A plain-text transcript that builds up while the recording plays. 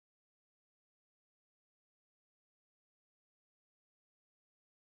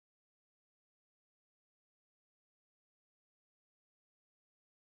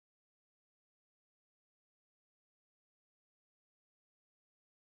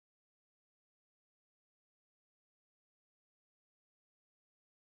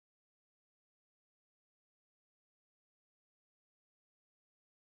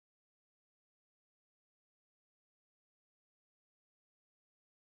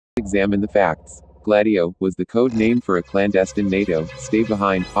examine the facts. Gladio was the code name for a clandestine NATO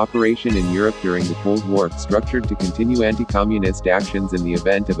stay-behind operation in Europe during the Cold War, structured to continue anti-communist actions in the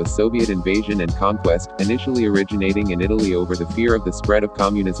event of a Soviet invasion and conquest, initially originating in Italy over the fear of the spread of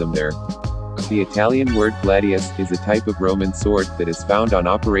communism there. The Italian word gladius is a type of Roman sword that is found on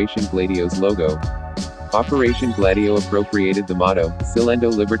Operation Gladio's logo. Operation Gladio appropriated the motto,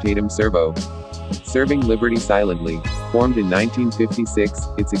 Silendo libertatem servo, serving liberty silently. Formed in 1956,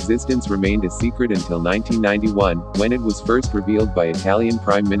 its existence remained a secret until 1991, when it was first revealed by Italian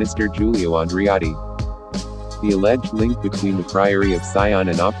Prime Minister Giulio Andreotti. The alleged link between the Priory of Sion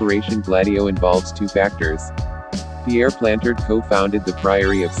and Operation Gladio involves two factors. Pierre Plantard co-founded the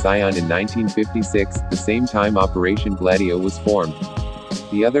Priory of Sion in 1956, the same time Operation Gladio was formed.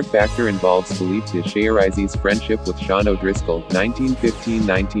 The other factor involves Philippe de Chérisey's friendship with Sean O'Driscoll,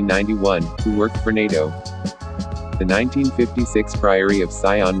 1915-1991, who worked for NATO. The 1956 Priory of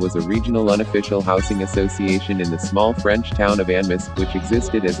Sion was a regional unofficial housing association in the small French town of Annemasse, which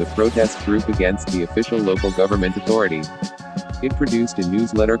existed as a protest group against the official local government authority. It produced a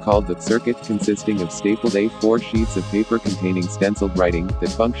newsletter called The Circuit, consisting of stapled A4 sheets of paper containing stenciled writing, that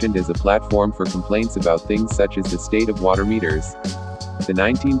functioned as a platform for complaints about things such as the state of water meters. The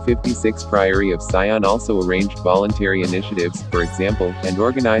 1956 Priory of Sion also arranged voluntary initiatives, for example, and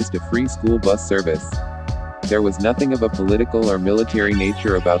organized a free school bus service. There was nothing of a political or military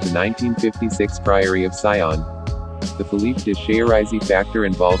nature about the 1956 Priory of Sion. The Philippe de Chérisey factor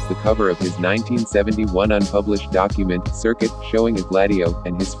involves the cover of his 1971 unpublished document, Circuit, showing a Gladio,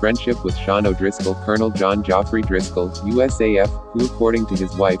 and his friendship with Sean O'Driscoll, Colonel John Geoffrey Driscoll, USAF, who according to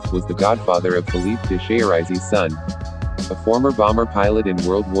his wife, was the godfather of Philippe de Chérisey's son. A former bomber pilot in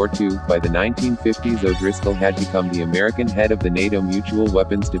World War II, by the 1950s O'Driscoll had become the American head of the NATO Mutual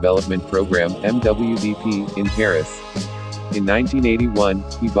Weapons Development Program, MWDP, in Paris. In 1981,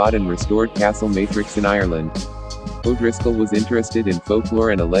 he bought and restored Castle Matrix in Ireland. O'Driscoll was interested in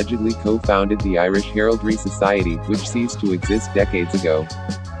folklore and allegedly co-founded the Irish Heraldry Society, which ceased to exist decades ago.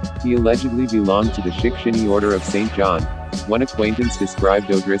 He allegedly belonged to the Shikshini Order of St. John. One acquaintance described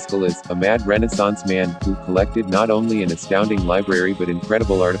O'Driscoll as a mad Renaissance man who collected not only an astounding library but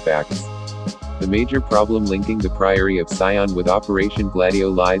incredible artifacts. The major problem linking the Priory of Sion with Operation Gladio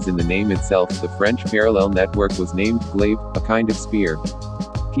lies in the name itself. The French parallel network was named glaive, a kind of spear.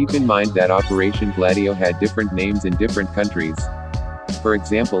 Keep in mind that Operation Gladio had different names in different countries. For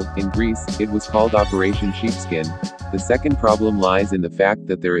example, in Greece, it was called Operation Sheepskin. The second problem lies in the fact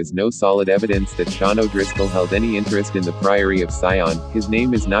that there is no solid evidence that Sean O'Driscoll held any interest in the Priory of Sion. His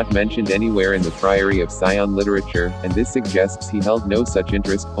name is not mentioned anywhere in the Priory of Sion literature, and this suggests he held no such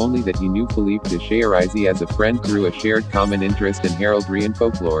interest, only that he knew Philippe de Chérisey as a friend through a shared common interest in heraldry and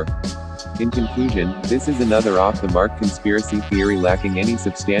folklore. In conclusion, this is another off-the-mark conspiracy theory lacking any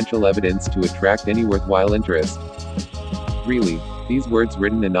substantial evidence to attract any worthwhile interest. Really, these words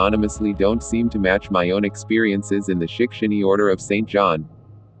written anonymously don't seem to match my own experiences in the Shikshini Order of St. John,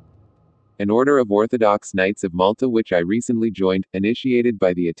 an order of Orthodox Knights of Malta which I recently joined, initiated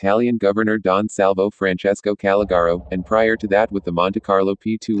by the Italian governor Don Salvo Francesco Caligaro, and prior to that with the Monte Carlo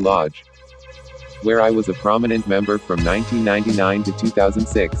P2 Lodge, where I was a prominent member from 1999 to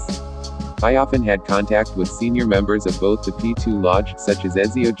 2006. I often had contact with senior members of both the P2 Lodge, such as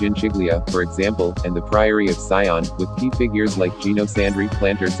Ezio Ginciglia, for example, and the Priory of Sion, with key figures like Gino Sandri,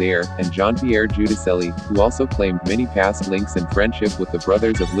 Plantard's heir, and Jean-Pierre Giudicelli, who also claimed many past links and friendship with the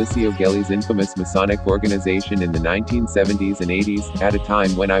brothers of Licio Gelli's infamous Masonic organization in the 1970s and 80s, at a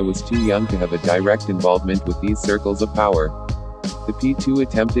time when I was too young to have a direct involvement with these circles of power. The P2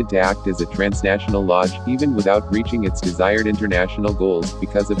 attempted to act as a transnational lodge, even without reaching its desired international goals,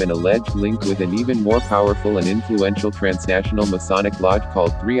 because of an alleged link with an even more powerful and influential transnational Masonic lodge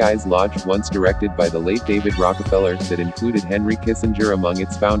called Three Eyes Lodge, once directed by the late David Rockefeller, that included Henry Kissinger among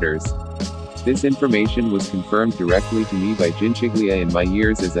its founders. This information was confirmed directly to me by Ginciglia in my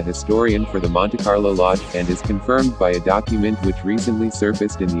years as a historian for the Monte Carlo Lodge, and is confirmed by a document which recently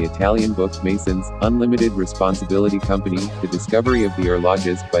surfaced in the Italian book Masons, Unlimited Responsibility Company, The Discovery of the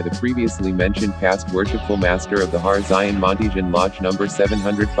Lodges, by the previously mentioned past worshipful master of the Har Zion Montesian Lodge No.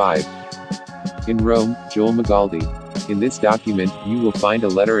 705. In Rome, Joel Magaldi. In this document, you will find a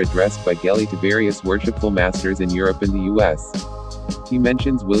letter addressed by Gelli to various worshipful masters in Europe and the U.S. He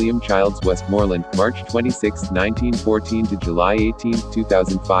mentions William Childs Westmoreland, March 26, 1914 to July 18,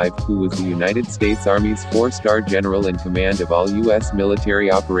 2005, who was the United States Army's four-star general in command of all U.S.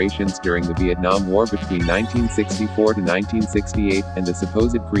 military operations during the Vietnam War between 1964 to 1968, and the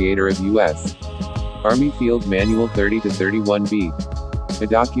supposed creator of U.S. Army Field Manual 30-31B. a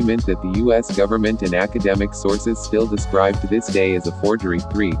document that the US government and academic sources still describe to this day as a forgery.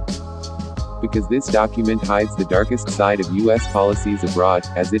 3. Because this document hides the darkest side of US policies abroad,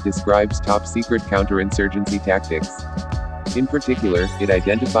 as it describes top-secret counterinsurgency tactics. In particular, it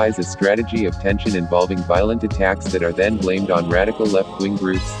identifies a strategy of tension involving violent attacks that are then blamed on radical left-wing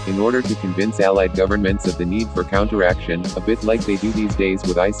groups, in order to convince allied governments of the need for counteraction, a bit like they do these days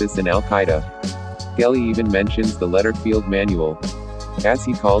with ISIS and Al-Qaeda. Gelly even mentions the Letterfield Manual. As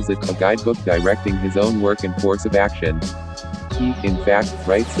he calls it, a guidebook directing his own work and course of action. He, in fact,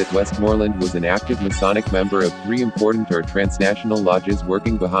 writes that Westmoreland was an active Masonic member of 3 important or transnational lodges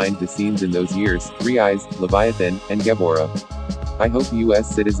working behind the scenes in those years: Three Eyes, Leviathan, and Gebora. I hope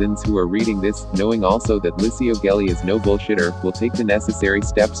US citizens who are reading this, knowing also that Licio Gelly is no bullshitter, will take the necessary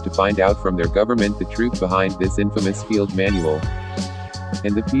steps to find out from their government the truth behind this infamous field manual.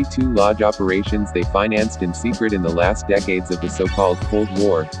 And the P2 Lodge operations they financed in secret in the last decades of the so-called Cold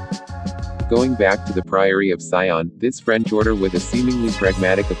War. Going back to the Priory of Sion, this French order with a seemingly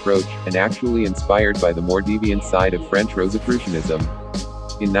pragmatic approach, and actually inspired by the more deviant side of French Rosicrucianism.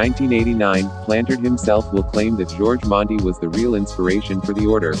 In 1989, Plantard himself will claim that Georges Monti was the real inspiration for the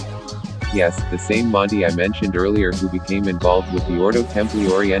order. Yes, the same Monti I mentioned earlier who became involved with the Ordo Templi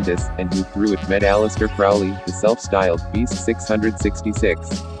Orientis, and who through it met Aleister Crowley, the self-styled Beast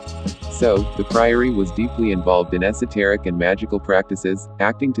 666. So, the Priory was deeply involved in esoteric and magical practices,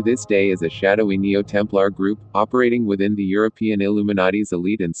 acting to this day as a shadowy Neo-Templar group, operating within the European Illuminati's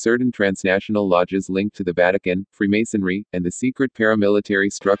elite and certain transnational lodges linked to the Vatican, Freemasonry, and the secret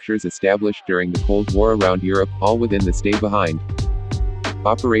paramilitary structures established during the Cold War around Europe, all within the Stay Behind.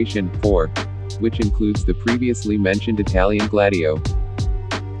 Operation 4. Which includes the previously mentioned Italian Gladio.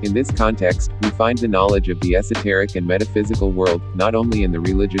 In this context, we find the knowledge of the esoteric and metaphysical world, not only in the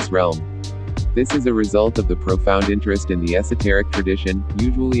religious realm. This is a result of the profound interest in the esoteric tradition,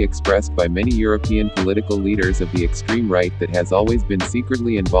 usually expressed by many European political leaders of the extreme right, that has always been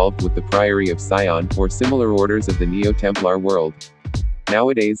secretly involved with the Priory of Sion, or similar orders of the Neo-Templar world.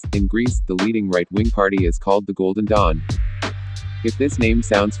 Nowadays, in Greece, the leading right-wing party is called the Golden Dawn. If this name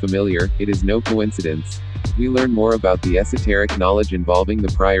sounds familiar, it is no coincidence. We learn more about the esoteric knowledge involving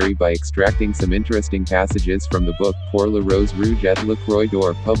the Priory by extracting some interesting passages from the book Pour le Rose Rouge et le Croix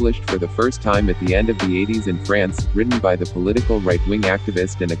d'Or, published for the first time at the end of the 80s in France, written by the political right-wing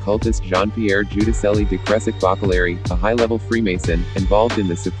activist and occultist Jean-Pierre Giudicelli de Cressic-Bacalari, a high-level Freemason, involved in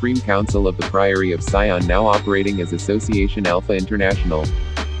the Supreme Council of the Priory of Sion, now operating as Association Alpha International.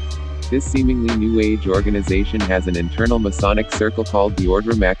 This seemingly New Age organization has an internal Masonic circle called the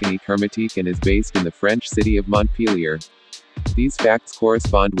Ordre Maçonnique Hermétique and is based in the French city of Montpellier. These facts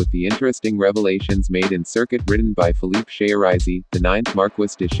correspond with the interesting revelations made in circuit written by Philippe de Chérisey, the 9th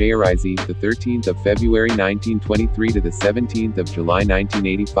Marquis de Chérisey, the 13th of February 1923 to the 17th of July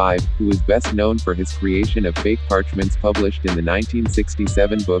 1985, who is best known for his creation of fake parchments published in the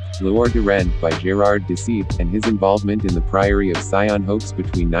 1967 book, L'Or de Rennes, by Gérard Decide, and his involvement in the Priory of Sion hoax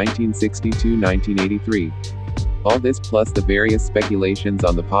between 1962–1983. All this plus the various speculations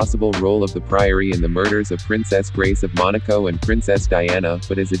on the possible role of the Priory in the murders of Princess Grace of Monaco and Princess Diana,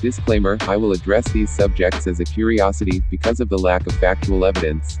 but as a disclaimer, I will address these subjects as a curiosity, because of the lack of factual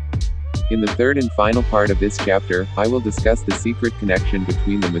evidence. In the third and final part of this chapter, I will discuss the secret connection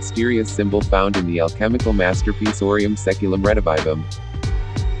between the mysterious symbol found in the alchemical masterpiece Aureum Seculum Redivivum.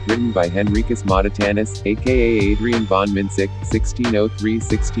 Written by Henricus Modatanus, aka Adrian von Minsick,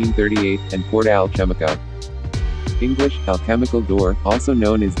 1603–1638, and Porta Alchemica. English, alchemical door, also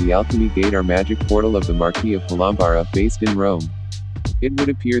known as the alchemy gate or magic portal of the Marquis of Palombara, based in Rome. It would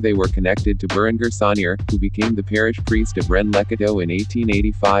appear they were connected to Berengar Saunier, who became the parish priest of Rennes-le-Cateau in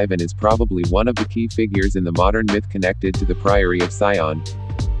 1885 and is probably one of the key figures in the modern myth connected to the Priory of Sion.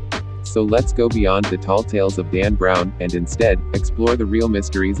 So let's go beyond the tall tales of Dan Brown, and instead, explore the real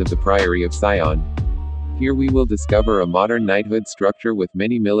mysteries of the Priory of Sion. Here we will discover a modern knighthood structure with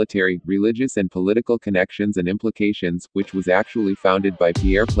many military, religious and political connections and implications, which was actually founded by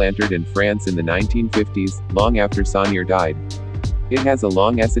Pierre Plantard in France in the 1950s, long after Saunier died. It has a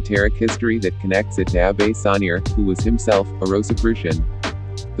long esoteric history that connects it to Abbé Saunier, who was himself a Rosicrucian.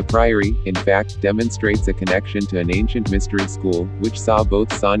 The Priory, in fact, demonstrates a connection to an ancient mystery school, which saw both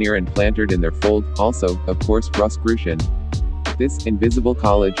Saunier and Plantard in their fold, also, of course, Rosicrucian. This invisible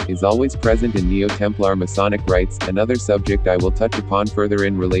college is always present in Neo-Templar Masonic rites, another subject I will touch upon further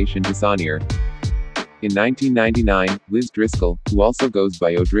in relation to Saunier. In 1999, Liz Driscoll, who also goes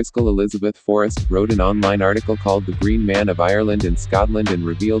by O'Driscoll Elizabeth Forrest, wrote an online article called The Green Man of Ireland and Scotland and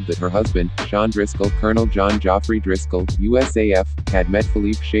revealed that her husband, Sean Driscoll, Colonel John Geoffrey Driscoll, USAF, had met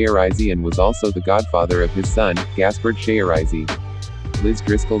Philippe Chérisey and was also the godfather of his son, Gaspard Chérisey. Liz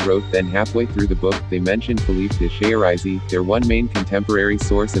Driscoll wrote, then halfway through the book, they mentioned Philippe de Chérisey, their one main contemporary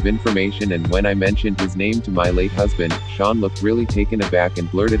source of information, and when I mentioned his name to my late husband, Sean looked really taken aback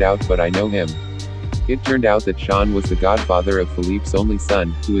and blurted out, but I know him. It turned out that Sean was the godfather of Philippe's only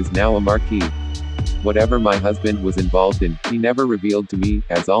son, who is now a marquis. Whatever my husband was involved in, he never revealed to me,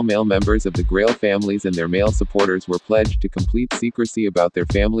 as all male members of the Grail families and their male supporters were pledged to complete secrecy about their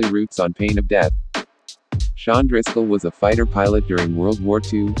family roots on pain of death. Sean Driscoll was a fighter pilot during World War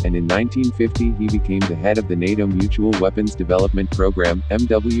II, and in 1950 he became the head of the NATO Mutual Weapons Development Program,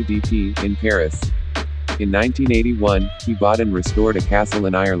 MWDP, in Paris. In 1981, he bought and restored a castle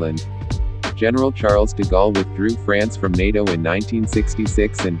in Ireland. General Charles de Gaulle withdrew France from NATO in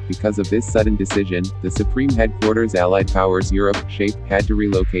 1966 and, because of this sudden decision, the Supreme Headquarters Allied Powers Europe, SHAPE, had to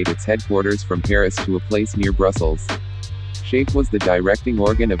relocate its headquarters from Paris to a place near Brussels. SHAPE was the directing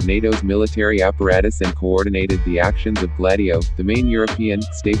organ of NATO's military apparatus and coordinated the actions of Gladio, the main European,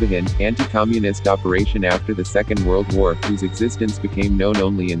 stay-behind, anti-communist operation after the Second World War, whose existence became known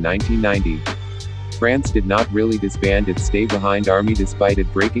only in 1990. France did not really disband its stay-behind army despite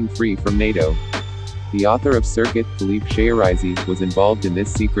it breaking free from NATO. The author of Circuit, Philippe de Chérisey, was involved in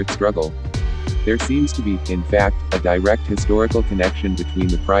this secret struggle. There seems to be, in fact, a direct historical connection between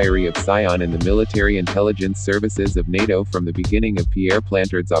the Priory of Sion and the military intelligence services of NATO from the beginning of Pierre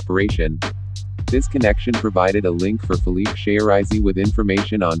Plantard's operation. This connection provided a link for Philippe de Chérisey with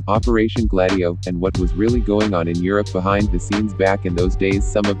information on Operation Gladio, and what was really going on in Europe behind the scenes back in those days.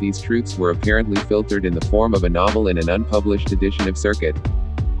 Some of these truths were apparently filtered in the form of a novel in an unpublished edition of Circuit.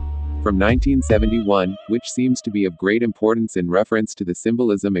 From 1971, which seems to be of great importance in reference to the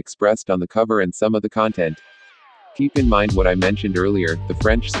symbolism expressed on the cover and some of the content. Keep in mind what I mentioned earlier, the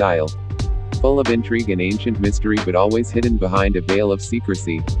French style. Full of intrigue and ancient mystery but always hidden behind a veil of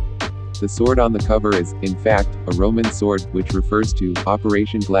secrecy. The sword on the cover is, in fact, a Roman sword, which refers to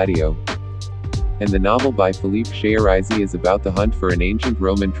Operation Gladio. And the novel by Philippe de Chérisey is about the hunt for an ancient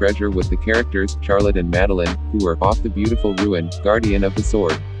Roman treasure with the characters, Charlotte and Madeleine, who are, off the beautiful ruin, guardian of the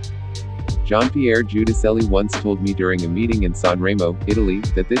sword. Jean-Pierre Giudicelli once told me during a meeting in San Remo, Italy,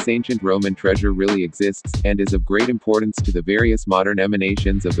 that this ancient Roman treasure really exists, and is of great importance to the various modern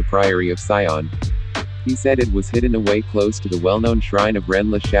emanations of the Priory of Sion. He said it was hidden away close to the well-known shrine of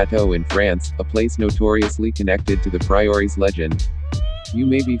Rennes-le-Château in France, a place notoriously connected to the Priory's legend. You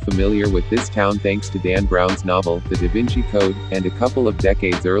may be familiar with this town thanks to Dan Brown's novel, The Da Vinci Code, and a couple of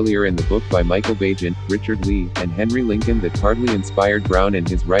decades earlier in the book by Michael Bajan, Richard Lee, and Henry Lincoln that partly inspired Brown in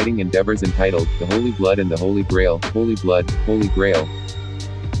his writing endeavors entitled, The Holy Blood and the Holy Grail, Holy Blood, Holy Grail.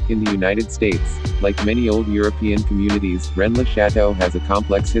 In the United States, like many old European communities, Rennes-le-Château has a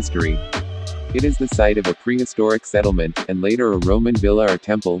complex history. It is the site of a prehistoric settlement, and later a Roman villa or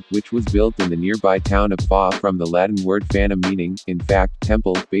temple, which was built in the nearby town of Fa from the Latin word fanum meaning, in fact,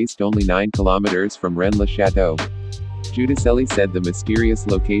 temple, based only 9 kilometers from Rennes-le-Château. Giudicelli said the mysterious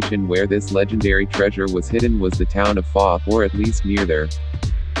location where this legendary treasure was hidden was the town of Fa, or at least near there.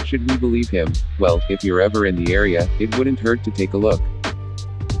 Should we believe him? Well, if you're ever in the area, it wouldn't hurt to take a look.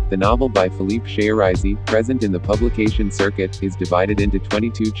 The novel by Philippe de Chérisey, present in the publication Circuit, is divided into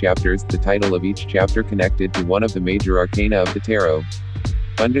 22 chapters, the title of each chapter connected to one of the major arcana of the tarot.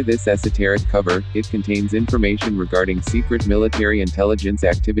 Under this esoteric cover, it contains information regarding secret military intelligence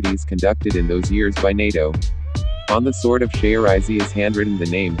activities conducted in those years by NATO. On the sword of Chérisey is handwritten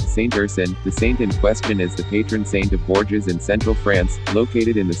the name, Saint Ursin. The saint in question is the patron saint of Bourges in central France,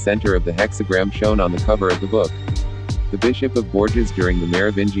 located in the center of the hexagram shown on the cover of the book. The Bishop of Bourges during the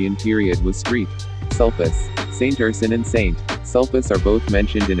Merovingian period was St. Sulpice. Saint Ursin and Saint Sulpice are both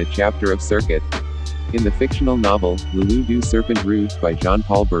mentioned in a chapter of Circuit. In the fictional novel, Le Loup du Serpent Rouge by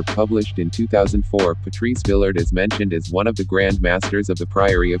Jean-Paul Bert, published in 2004, Patrice Villard is mentioned as one of the Grand Masters of the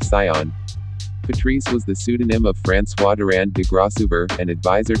Priory of Sion. Patrice was the pseudonym of François Durand de Grossouvre, an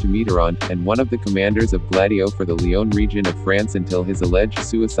advisor to Mitterrand, and one of the commanders of Gladio for the Lyon region of France until his alleged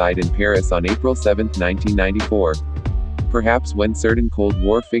suicide in Paris on April 7, 1994. Perhaps when certain Cold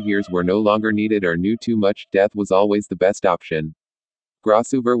War figures were no longer needed or knew too much, death was always the best option.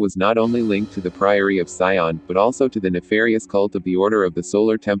 Grossouvre was not only linked to the Priory of Sion, but also to the nefarious cult of the Order of the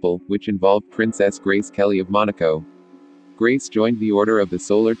Solar Temple, which involved Princess Grace Kelly of Monaco. Grace joined the Order of the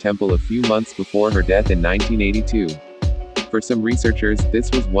Solar Temple a few months before her death in 1982. For some researchers, this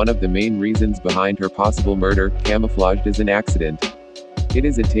was one of the main reasons behind her possible murder, camouflaged as an accident. It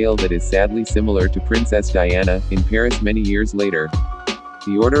is a tale that is sadly similar to Princess Diana, in Paris many years later.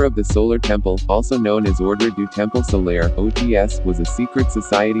 The Order of the Solar Temple, also known as Ordre du Temple Solaire, OTS, was a secret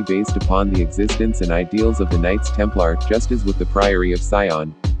society based upon the existence and ideals of the Knights Templar, just as with the Priory of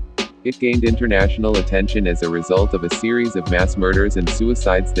Sion. It gained international attention as a result of a series of mass murders and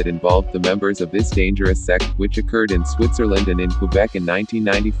suicides that involved the members of this dangerous sect, which occurred in Switzerland and in Quebec in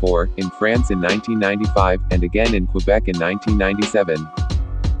 1994, in France in 1995, and again in Quebec in 1997.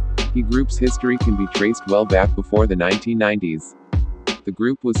 The group's history can be traced well back before the 1990s. The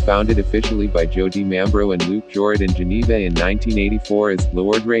group was founded officially by Jody Mambro and Luc Joret in Geneva in 1984 as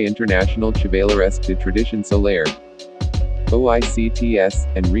L'Ordre International Chevaleresque de Tradition Solaire, OICTS,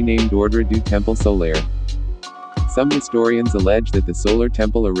 and renamed Ordre du Temple Solaire. Some historians allege that the Solar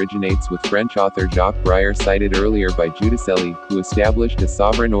Temple originates with French author Jacques Brier cited earlier by Giudicelli, who established a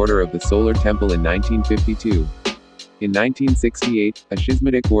sovereign order of the Solar Temple in 1952. In 1968, a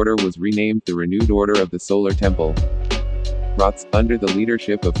schismatic order was renamed the Renewed Order of the Solar Temple. Rots, under the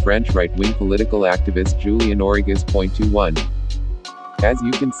leadership of French right-wing political activist Julien Origas.21. As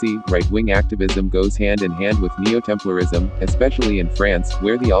you can see, right-wing activism goes hand in hand with Neo-Templarism, especially in France,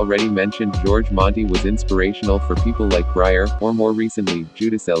 where the already mentioned Georges Monti was inspirational for people like Brier, or more recently,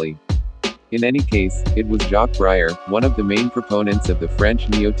 Giudicelli. In any case, it was Jacques Brier, one of the main proponents of the French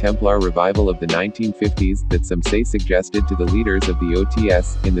Neo-Templar revival of the 1950s, that some say suggested to the leaders of the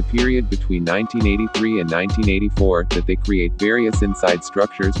OTS, in the period between 1983 and 1984, that they create various inside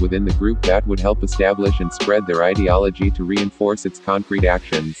structures within the group that would help establish and spread their ideology to reinforce its concrete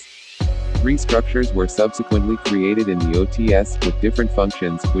actions. 3 structures were subsequently created in the OTS, with different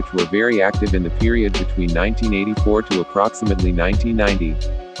functions, which were very active in the period between 1984 to approximately 1990.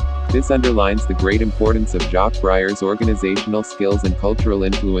 This underlines the great importance of Jacques Brier's organizational skills and cultural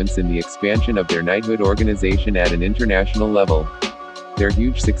influence in the expansion of their knighthood organization at an international level. Their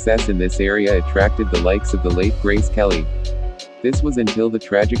huge success in this area attracted the likes of the late Grace Kelly. This was until the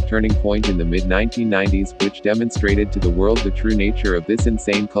tragic turning point in the mid-1990s, which demonstrated to the world the true nature of this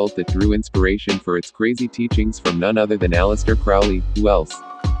insane cult that drew inspiration for its crazy teachings from none other than Aleister Crowley. Who else?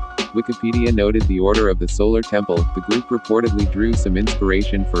 Wikipedia noted the Order of the Solar Temple. The group reportedly drew some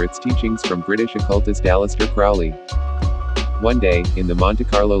inspiration for its teachings from British occultist Aleister Crowley. One day, in the Monte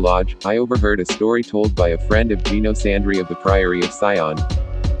Carlo Lodge, I overheard a story told by a friend of Gino Sandri of the Priory of Sion.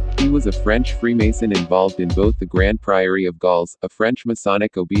 He was a French Freemason involved in both the Grand Priory of Gauls, a French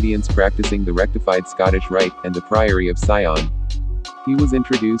Masonic obedience practicing the rectified Scottish Rite, and the Priory of Sion. He was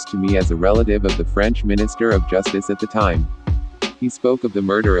introduced to me as a relative of the French Minister of Justice at the time. He spoke of the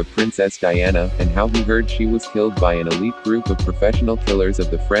murder of Princess Diana, and how he heard she was killed by an elite group of professional killers of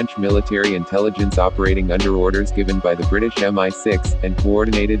the French military intelligence operating under orders given by the British MI6, and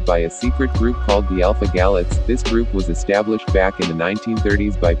coordinated by a secret group called the Alpha Galates. This group was established back in the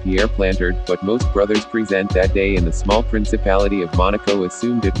 1930s by Pierre Plantard, but most brothers present that day in the small Principality of Monaco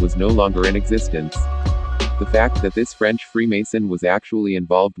assumed it was no longer in existence. The fact that this French Freemason was actually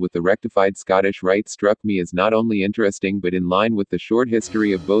involved with the rectified Scottish Rite struck me as not only interesting but in line with the short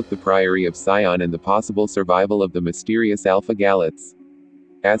history of both the Priory of Sion and the possible survival of the mysterious Alpha Galates.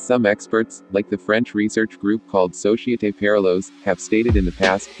 As some experts, like the French research group called Société Parallèle, have stated in the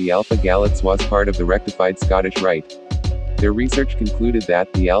past, the Alpha Galates was part of the rectified Scottish Rite. Their research concluded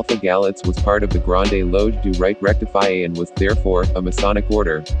that the Alpha Galates was part of the Grande Loge du Rite Rectifié and was, therefore, a Masonic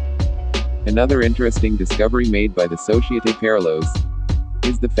order. Another interesting discovery made by the Société Parallèle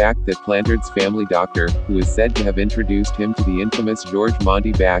is the fact that Plantard's family doctor, who is said to have introduced him to the infamous Georges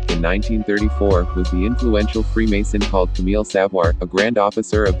Monti back in 1934, was the influential Freemason called Camille Savoir, a Grand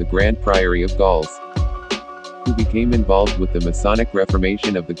Officer of the Grand Priory of Gauls, who became involved with the Masonic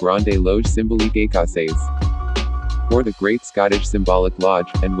Reformation of the Grande Loge Symbolique Écossaise, or the Great Scottish Symbolic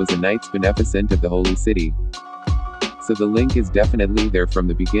Lodge, and was a Knights Beneficent of the Holy City. So the link is definitely there from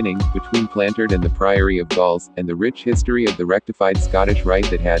the beginning, between Plantard and the Priory of Gauls, and the rich history of the rectified Scottish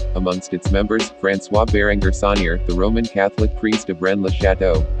Rite that had, amongst its members, François Berenguer Saunier, the Roman Catholic priest of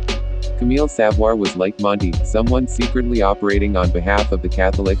Rennes-le-Château. Camille Savoir was like Monti, someone secretly operating on behalf of the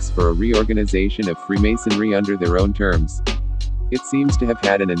Catholics for a reorganization of Freemasonry under their own terms. It seems to have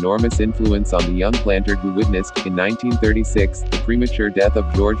had an enormous influence on the young Plantard who witnessed, in 1936, the premature death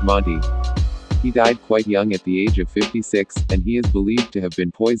of Georges Monti. He died quite young at the age of 56, and he is believed to have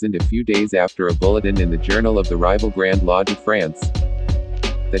been poisoned a few days after a bulletin in the journal of the rival Grand Lodge of France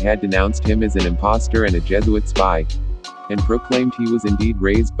that had denounced him as an impostor and a Jesuit spy, and proclaimed he was indeed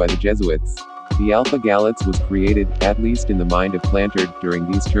raised by the Jesuits. The Alpha Galates was created, at least in the mind of Plantard,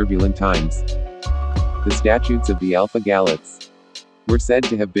 during these turbulent times. The statutes of the Alpha Galates were said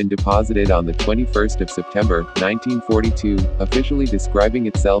to have been deposited on the 21st of September, 1942, officially describing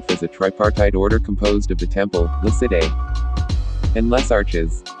itself as a tripartite order composed of the Temple, Les Cités, and Les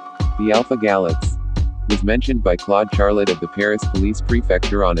Arches. The Alpha Galates was mentioned by Claude Charlotte of the Paris Police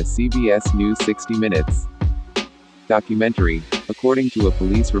Prefecture on a CBS News 60 Minutes. Documentary. According to a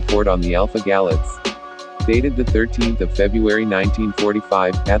police report on the Alpha Gallants, dated the 13th of February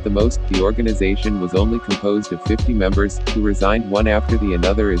 1945, at the most, the organization was only composed of 50 members, who resigned one after the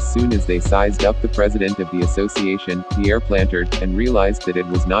another as soon as they sized up the president of the association, Pierre Plantard, and realized that it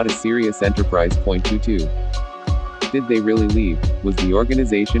was not a serious enterprise. 22. Did they really leave? Was the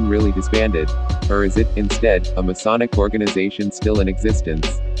organization really disbanded? Or is it, instead, a Masonic organization still in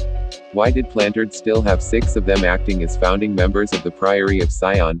existence? Why did Plantard still have 6 of them acting as founding members of the Priory of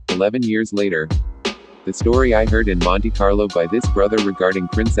Sion, 11 years later? The story I heard in Monte Carlo by this brother regarding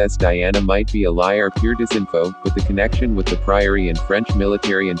Princess Diana might be a lie or pure disinfo, but the connection with the Priory and French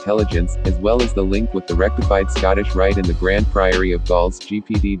military intelligence, as well as the link with the rectified Scottish Rite and the Grand Priory of Gaul's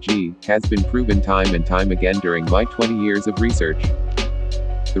GPDG, has been proven time and time again during my 20 years of research.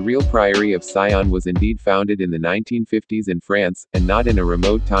 The real Priory of Sion was indeed founded in the 1950s in France, and not in a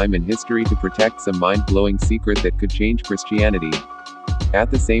remote time in history to protect some mind-blowing secret that could change Christianity. At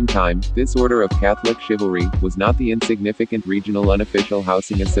the same time, this order of Catholic chivalry was not the insignificant regional unofficial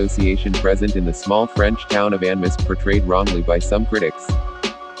housing association present in the small French town of Annemasse, portrayed wrongly by some critics.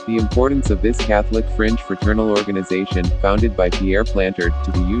 The importance of this Catholic fringe fraternal organization, founded by Pierre Plantard,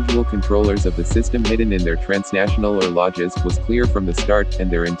 to the usual controllers of the system hidden in their transnational or lodges, was clear from the start, and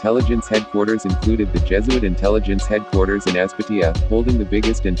their intelligence headquarters included the Jesuit intelligence headquarters in Aspatia, holding the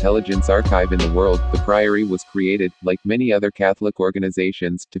biggest intelligence archive in the world. The Priory was created, like many other Catholic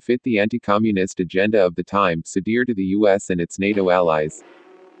organizations, to fit the anti-communist agenda of the time, so dear to the US and its NATO allies.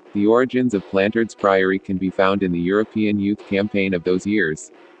 The origins of Plantard's Priory can be found in the European youth campaign of those years.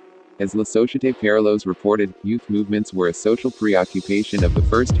 As La Société Parallèle reported, youth movements were a social preoccupation of the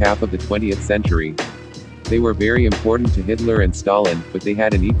first half of the 20th century. They were very important to Hitler and Stalin, but they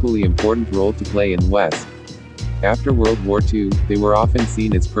had an equally important role to play in the West. After World War II, they were often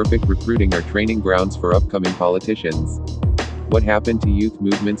seen as perfect recruiting or training grounds for upcoming politicians. What happened to youth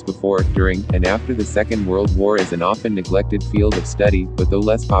movements before, during, and after the Second World War is an often neglected field of study, but though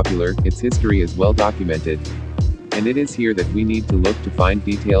less popular, its history is well documented. And it is here that we need to look to find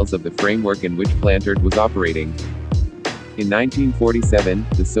details of the framework in which Plantard was operating. In 1947,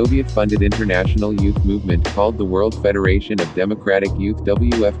 the Soviet-funded international youth movement called the World Federation of Democratic Youth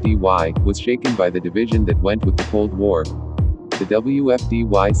WFDY, was shaken by the division that went with the Cold War. The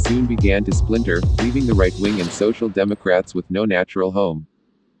WFDY soon began to splinter, leaving the right-wing and social democrats with no natural home.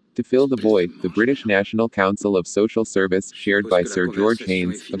 To fill the void, the British National Council of Social Service, chaired by Sir George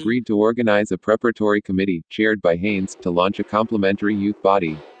Haynes, agreed to organize a preparatory committee, chaired by Haynes, to launch a complementary youth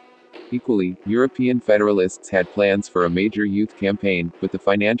body. Equally, European federalists had plans for a major youth campaign, but the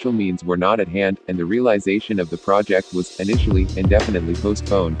financial means were not at hand, and the realization of the project was, initially, indefinitely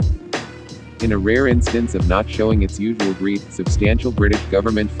postponed. In a rare instance of not showing its usual greed, substantial British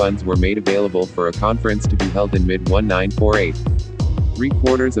government funds were made available for a conference to be held in mid-1948.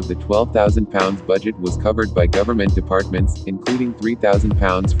 Three-quarters of the £12,000 budget was covered by government departments, including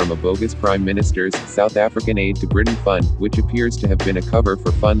 £3,000 from a bogus Prime Minister's South African Aid to Britain Fund, which appears to have been a cover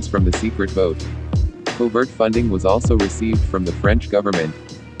for funds from the secret vote. Covert funding was also received from the French government.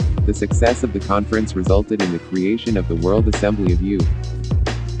 The success of the conference resulted in the creation of the World Assembly of Youth,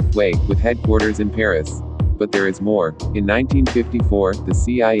 with headquarters in Paris. But there is more. In 1954, the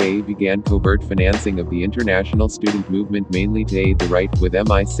CIA began covert financing of the international student movement, mainly to aid the right, with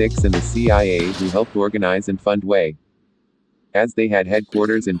MI6 and the CIA who helped organize and fund WAY. As they had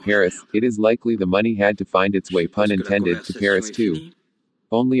headquarters in Paris, it is likely the money had to find its way, pun intended, to Paris too.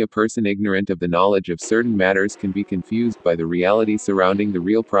 Only a person ignorant of the knowledge of certain matters can be confused by the reality surrounding the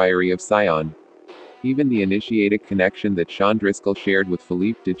real Priory of Sion. Even the initiatic connection that Sean Driscoll shared with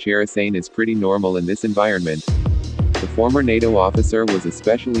Philippe de Chérisey is pretty normal in this environment. The former NATO officer was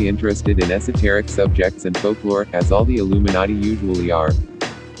especially interested in esoteric subjects and folklore, as all the Illuminati usually are.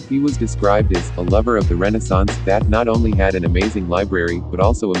 He was described as a lover of the Renaissance that not only had an amazing library, but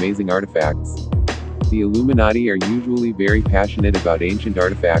also amazing artifacts. The Illuminati are usually very passionate about ancient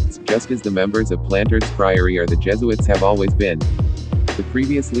artifacts, just as the members of Plantard's Priory or the Jesuits have always been. The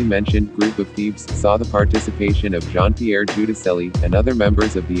previously mentioned group of thieves saw the participation of Jean-Pierre Giudicelli, and other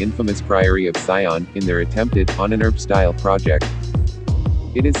members of the infamous Priory of Sion, in their attempted, Onenurp-style project.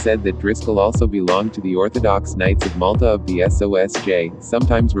 It is said that Driscoll also belonged to the Orthodox Knights of Malta of the SOSJ,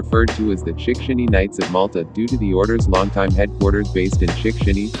 sometimes referred to as the Chickasha Knights of Malta, due to the order's longtime headquarters based in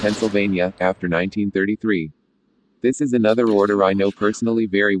Chickasha, Pennsylvania, after 1933. This is another order I know personally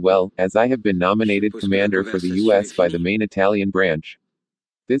very well, as I have been nominated commander for the U.S. by the main Italian branch.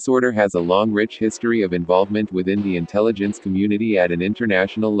 This order has a long rich history of involvement within the intelligence community at an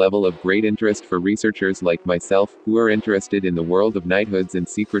international level of great interest for researchers like myself, who are interested in the world of knighthoods and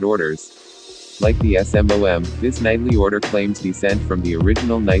secret orders. Like the SMOM, this knightly order claims descent from the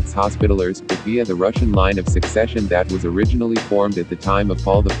original Knights Hospitallers, but via the Russian line of succession that was originally formed at the time of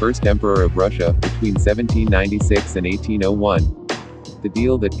Paul I, Emperor of Russia, between 1796 and 1801. The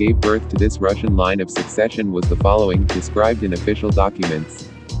deal that gave birth to this Russian line of succession was the following, described in official documents.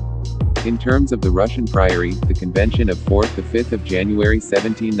 In terms of the Russian Priory, the convention of 4th to 5th of January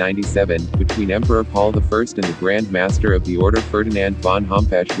 1797, between Emperor Paul I and the Grand Master of the Order Ferdinand von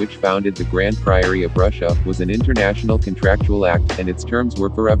Hompesch, which founded the Grand Priory of Russia, was an international contractual act, and its terms were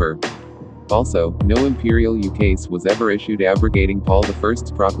forever. Also, no imperial ukase was ever issued abrogating Paul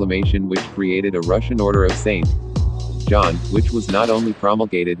I's proclamation which created a Russian Order of St. John, which was not only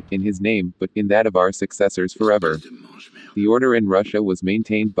promulgated, in his name, but in that of our successors forever. The order in Russia was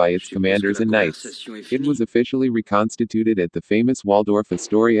maintained by its commanders and knights. It was officially reconstituted at the famous Waldorf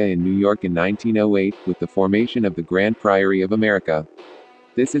Astoria in New York in 1908, with the formation of the Grand Priory of America.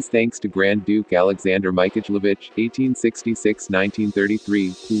 This is thanks to Grand Duke Alexander Mykhielewicz,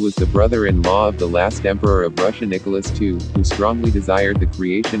 1866-1933, who was the brother-in-law of the last Emperor of Russia Nicholas II, who strongly desired the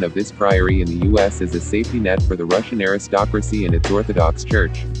creation of this priory in the U.S. as a safety net for the Russian aristocracy and its Orthodox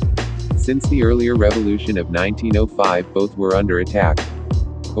Church. Since the earlier revolution of 1905, both were under attack.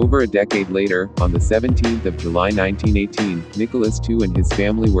 Over a decade later, on the 17th of July 1918, Nicholas II and his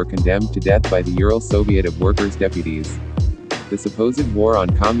family were condemned to death by the Ural Soviet of Workers' Deputies. The supposed war on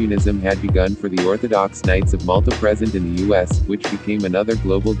communism had begun for the Orthodox Knights of Malta present in the US, which became another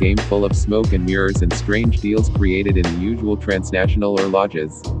global game full of smoke and mirrors and strange deals created in the usual transnational or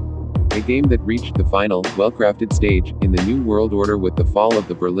lodges. A game that reached the final, well-crafted stage, in the New World Order with the fall of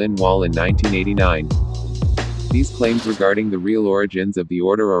the Berlin Wall in 1989. These claims regarding the real origins of the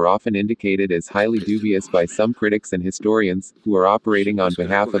order are often indicated as highly dubious by some critics and historians, who are operating on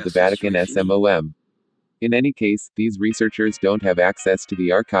behalf of the Vatican SMOM. In any case, these researchers don't have access to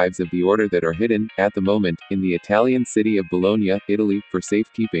the archives of the order that are hidden, at the moment, in the Italian city of Bologna, Italy, for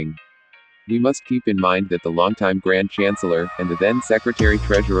safekeeping. We must keep in mind that the longtime Grand Chancellor, and the then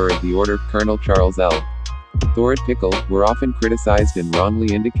Secretary-Treasurer of the Order, Colonel Charles L. Thorot Pickle, were often criticized and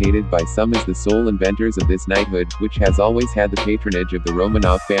wrongly indicated by some as the sole inventors of this knighthood, which has always had the patronage of the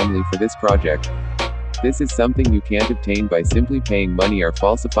Romanov family for this project. This is something you can't obtain by simply paying money or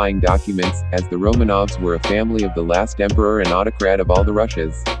falsifying documents, as the Romanovs were a family of the last emperor and autocrat of all the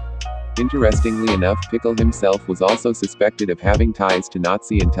Russias. Interestingly enough, Pickle himself was also suspected of having ties to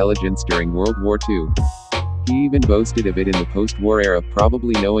Nazi intelligence during World War II. He even boasted of it in the post-war era,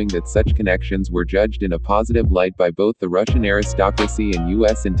 probably knowing that such connections were judged in a positive light by both the Russian aristocracy and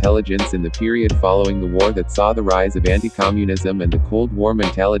U.S. intelligence in the period following the war that saw the rise of anti-communism and the Cold War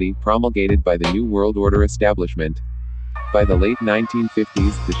mentality promulgated by the New World Order establishment. By the late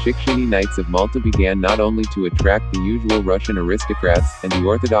 1950s, the Shikshini Knights of Malta began not only to attract the usual Russian aristocrats, and the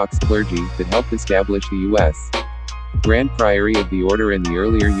Orthodox clergy, that helped establish the U.S. Grand Priory of the Order in the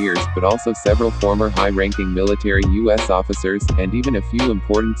earlier years, but also several former high-ranking military U.S. officers, and even a few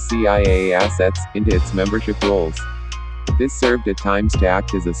important CIA assets, into its membership rolls. This served at times to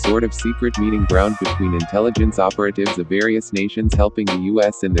act as a sort of secret meeting ground between intelligence operatives of various nations helping the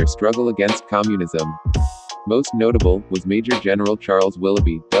U.S. in their struggle against communism. Most notable was Major General Charles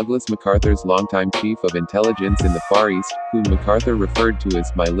Willoughby, Douglas MacArthur's longtime chief of intelligence in the Far East, whom MacArthur referred to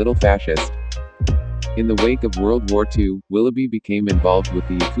as "my little fascist." In the wake of World War II, Willoughby became involved with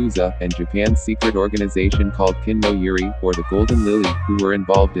the Yakuza, and Japan's secret organization called Kin no Yuri, or the Golden Lily, who were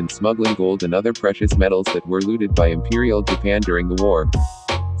involved in smuggling gold and other precious metals that were looted by Imperial Japan during the war.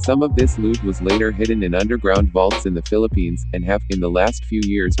 Some of this loot was later hidden in underground vaults in the Philippines, and have, in the last few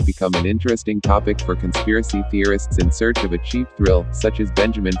years, become an interesting topic for conspiracy theorists in search of a cheap thrill, such as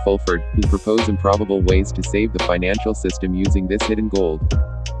Benjamin Fulford, who propose improbable ways to save the financial system using this hidden gold.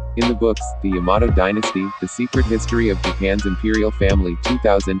 In the books, The Yamato Dynasty, The Secret History of Japan's Imperial Family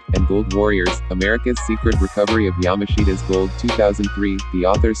 2000, and Gold Warriors, America's Secret Recovery of Yamashita's Gold 2003, the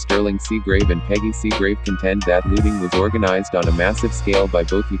authors Sterling Seagrave and Peggy Seagrave contend that looting was organized on a massive scale by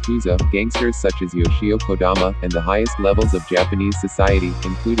both Yakuza, gangsters such as Yoshio Kodama, and the highest levels of Japanese society,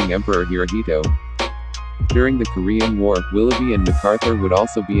 including Emperor Hirohito. During the Korean War, Willoughby and MacArthur would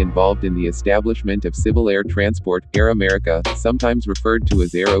also be involved in the establishment of Civil Air Transport, Air America, sometimes referred to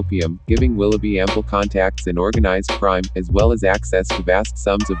as Air Opium, giving Willoughby ample contacts in organized crime, as well as access to vast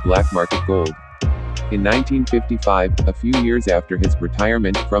sums of black market gold. In 1955, a few years after his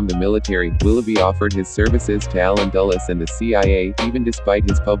retirement from the military, Willoughby offered his services to Allen Dulles and the CIA, even despite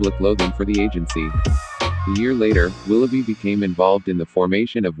his public loathing for the agency. A year later, Willoughby became involved in the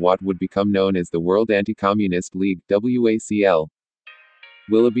formation of what would become known as the World Anti-Communist League, WACL.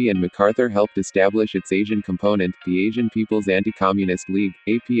 Willoughby and MacArthur helped establish its Asian component, the Asian People's Anti-Communist League,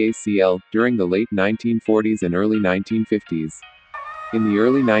 APACL, during the late 1940s and early 1950s. In the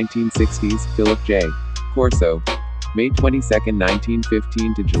early 1960s, Philip J. Corso, May 22,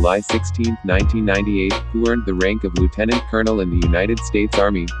 1915 to July 16, 1998, who earned the rank of lieutenant colonel in the United States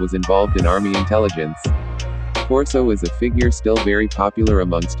Army, was involved in Army intelligence. Corso is a figure still very popular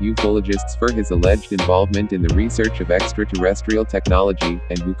amongst ufologists for his alleged involvement in the research of extraterrestrial technology,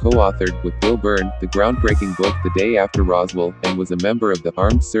 and who co-authored, with Bill Byrne, the groundbreaking book The Day After Roswell, and was a member of the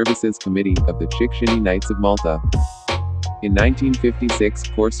Armed Services Committee of the Chickasha Knights of Malta. In 1956,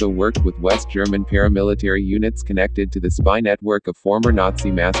 Corso worked with West German paramilitary units connected to the spy network of former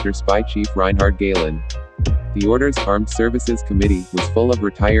Nazi master spy chief Reinhard Gehlen. The Order's Armed Services Committee was full of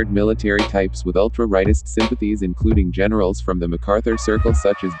retired military types with ultra-rightist sympathies, including generals from the MacArthur Circle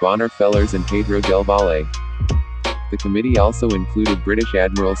such as Bonner Fellers and Pedro del Valle. The committee also included British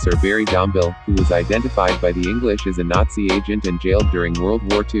Admiral Sir Barry Domville, who was identified by the English as a Nazi agent and jailed during World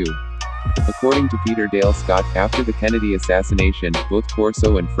War II. According to Peter Dale Scott, after the Kennedy assassination, both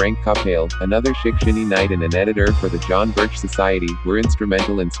Corso and Frank Coppale, another Chickasha Knight and an editor for the John Birch Society, were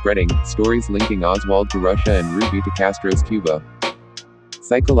instrumental in spreading stories linking Oswald to Russia and Ruby to Castro's Cuba.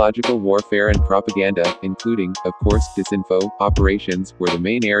 Psychological warfare and propaganda, including, of course, disinfo operations, were the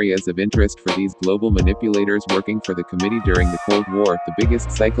main areas of interest for these global manipulators working for the committee during the Cold War, the biggest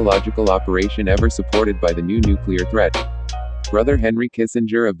psychological operation ever supported by the new nuclear threat. Brother Henry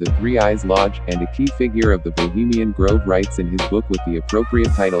Kissinger of the Three Eyes Lodge, and a key figure of the Bohemian Grove, writes in his book with the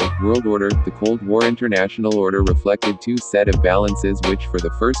appropriate title, World Order, the Cold War International Order reflected two set of balances which for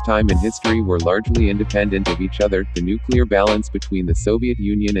the first time in history were largely independent of each other, the nuclear balance between the Soviet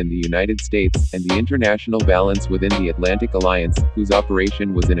Union and the United States, and the international balance within the Atlantic Alliance, whose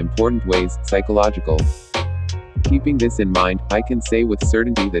operation was in important ways psychological. Keeping this in mind, I can say with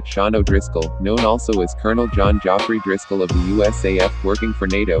certainty that Sean O'Driscoll, known also as Colonel John Joffrey Driscoll of the USAF working for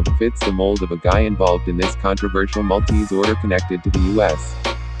NATO, fits the mold of a guy involved in this controversial Maltese order connected to the U.S.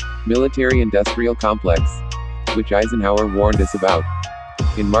 military-industrial complex, which Eisenhower warned us about.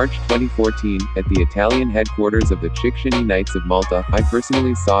 In March 2014, at the Italian headquarters of the Chickasha Knights of Malta, I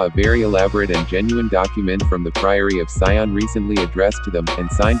personally saw a very elaborate and genuine document from the Priory of Sion recently addressed to them,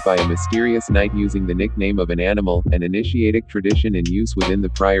 and signed by a mysterious knight using the nickname of an animal, an initiatic tradition in use within the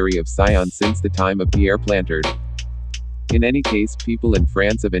Priory of Sion since the time of Pierre Plantard. In any case, people in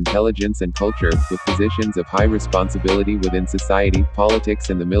France of intelligence and culture, with positions of high responsibility within society, politics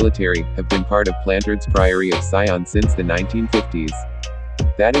and the military, have been part of Plantard's Priory of Sion since the 1950s.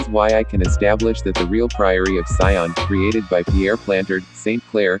 That is why I can establish that the real Priory of Sion, created by Pierre Plantard, St.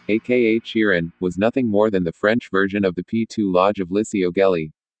 Clair, aka Chiron, was nothing more than the French version of the P2 Lodge of Licio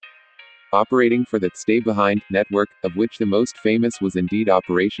Gelli. Operating for the Stay Behind network, of which the most famous was indeed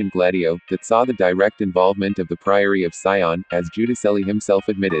Operation Gladio, that saw the direct involvement of the Priory of Sion, as Giudicelli himself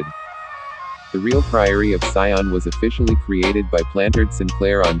admitted. The real Priory of Sion was officially created by Plantard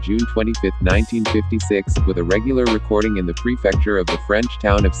Sinclair on June 25, 1956, with a regular recording in the prefecture of the French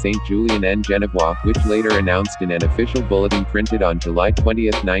town of Saint-Julien-en-Genevois, which later announced in an official bulletin printed on July 20,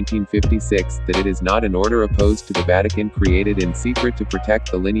 1956, that it is not an order opposed to the Vatican created in secret to protect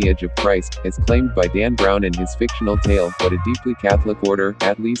the lineage of Christ, as claimed by Dan Brown in his fictional tale, but a deeply Catholic order,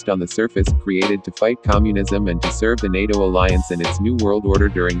 at least on the surface, created to fight communism and to serve the NATO alliance and its New World Order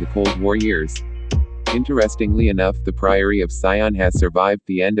during the Cold War years. Interestingly enough, the Priory of Sion has survived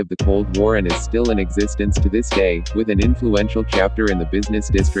the end of the Cold War and is still in existence to this day, with an influential chapter in the business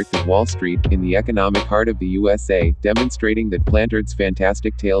district of Wall Street, in the economic heart of the USA, demonstrating that Plantard's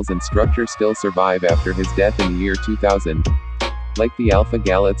fantastic tales and structure still survive after his death in the year 2000. Like the Alpha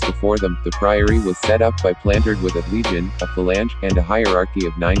Galates before them, the Priory was set up by Plantard with a legion, a phalange, and a hierarchy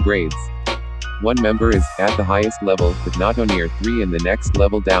of 9 grades. One member is, at the highest level, but not near, 3 in the next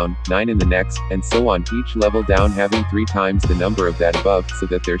level down, 9 in the next, and so on, each level down having 3 times the number of that above, so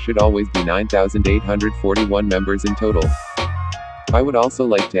that there should always be 9,841 members in total. I would also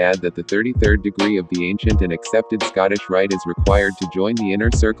like to add that the 33rd degree of the ancient and accepted Scottish Rite is required to join the inner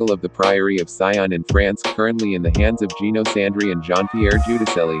circle of the Priory of Sion in France, currently in the hands of Gino Sandri and Jean-Pierre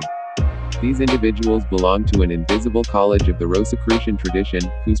Giudicelli. These individuals belong to an invisible college of the Rosicrucian tradition,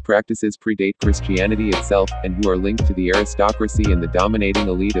 whose practices predate Christianity itself, and who are linked to the aristocracy and the dominating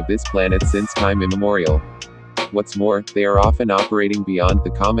elite of this planet since time immemorial. What's more, they are often operating beyond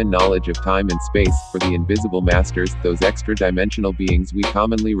the common knowledge of time and space, for the invisible masters, those extra-dimensional beings we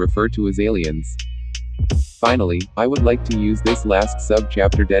commonly refer to as aliens. Finally, I would like to use this last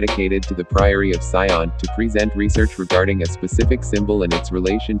sub-chapter dedicated to the Priory of Sion, to present research regarding a specific symbol and its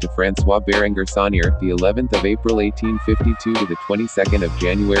relation to François Berenguer Saunier, the 11th of April 1852 to the 22nd of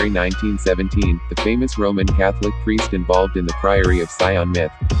January 1917, the famous Roman Catholic priest involved in the Priory of Sion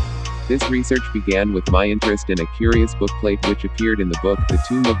myth. This research began with my interest in a curious bookplate which appeared in the book The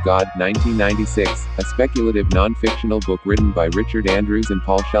Tomb of God, 1996, a speculative non-fictional book written by Richard Andrews and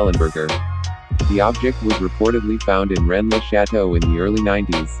Paul Schellenberger. The object was reportedly found in Rennes-le-Château in the early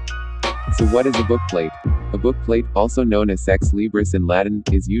 90s. So what is a bookplate? A bookplate, also known as sex libris in Latin,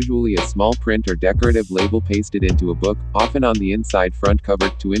 is usually a small print or decorative label pasted into a book, often on the inside front cover,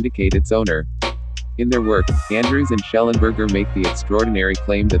 to indicate its owner. In their work, Andrews and Schellenberger make the extraordinary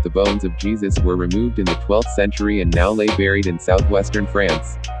claim that the bones of Jesus were removed in the 12th century and now lay buried in southwestern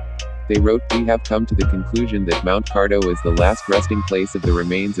France. They wrote, "We have come to the conclusion that Mount Cardo is the last resting place of the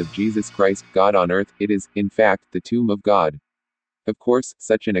remains of Jesus Christ, God on earth. It is, in fact, the tomb of God." Of course,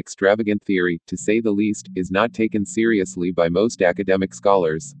 such an extravagant theory, to say the least, is not taken seriously by most academic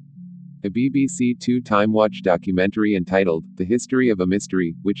scholars. A BBC Two-Time Watch documentary entitled, The History of a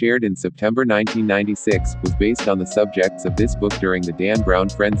Mystery, which aired in September 1996, was based on the subjects of this book during the Dan Brown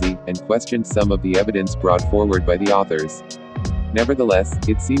frenzy, and questioned some of the evidence brought forward by the authors. Nevertheless,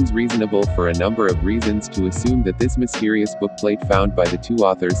 it seems reasonable for a number of reasons to assume that this mysterious bookplate found by the two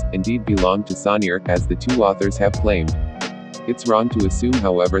authors, indeed belonged to Saunier, as the two authors have claimed. It's wrong to assume,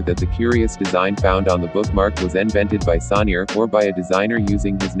 however, that the curious design found on the bookmark was invented by Saunier, or by a designer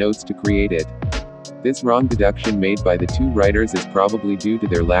using his notes to create it. This wrong deduction made by the two writers is probably due to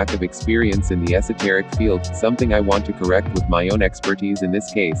their lack of experience in the esoteric field, something I want to correct with my own expertise in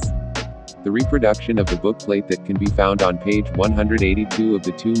this case. The reproduction of the bookplate that can be found on page 182 of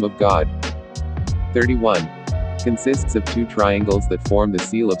the Tomb of God, 31, consists of two triangles that form the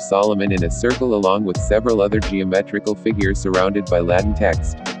Seal of Solomon in a circle along with several other geometrical figures surrounded by Latin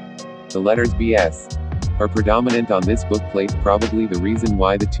text. The letters BS are predominant on this bookplate, probably the reason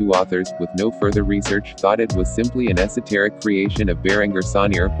why the two authors, with no further research, thought it was simply an esoteric creation of Berenguer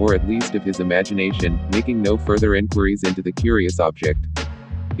Saunier, or at least of his imagination, making no further inquiries into the curious object.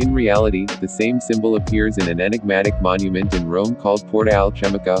 In reality, the same symbol appears in an enigmatic monument in Rome called Porta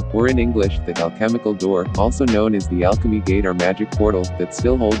Alchemica, or in English, the alchemical door, also known as the alchemy gate or magic portal, that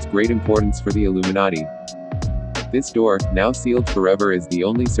still holds great importance for the Illuminati. This door, now sealed forever, is the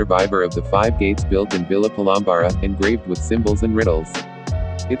only survivor of the 5 gates built in Villa Palombara, engraved with symbols and riddles.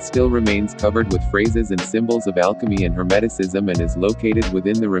 It still remains covered with phrases and symbols of alchemy and hermeticism and is located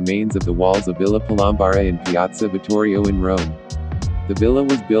within the remains of the walls of Villa Palombara in Piazza Vittorio in Rome. The villa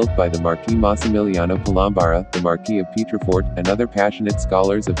was built by the Marquis Massimiliano Palombara, the Marquis of Pietrafort, and other passionate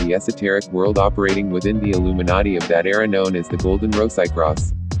scholars of the esoteric world operating within the Illuminati of that era known as the Golden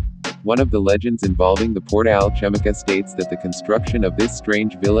Rosicross. One of the legends involving the Porta Alchemica states that the construction of this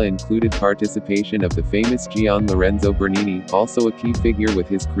strange villa included participation of the famous Gian Lorenzo Bernini, also a key figure with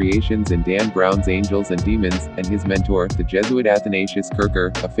his creations in Dan Brown's Angels and Demons, and his mentor, the Jesuit Athanasius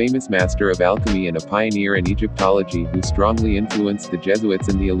Kircher, a famous master of alchemy and a pioneer in Egyptology who strongly influenced the Jesuits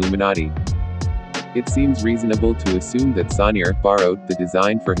and the Illuminati. It seems reasonable to assume that Saunier borrowed the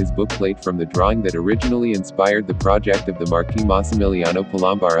design for his bookplate from the drawing that originally inspired the project of the Marquis Massimiliano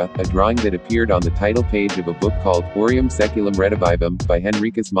Palombara, a drawing that appeared on the title page of a book called Aureum Seculum Redivivum, by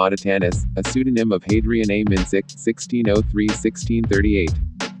Henricus Modatanus, a pseudonym of Hadrian A. Minsic, 1603-1638.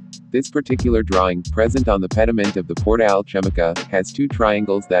 This particular drawing, present on the pediment of the Porta Alchemica, has two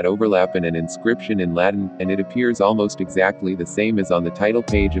triangles that overlap in an inscription in Latin, and it appears almost exactly the same as on the title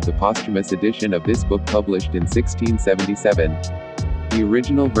page of the posthumous edition of this book published in 1677. The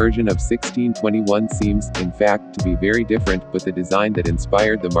original version of 1621 seems, in fact, to be very different, but the design that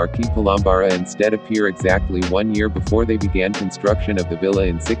inspired the Marquis Palombara instead appear exactly 1 year before they began construction of the villa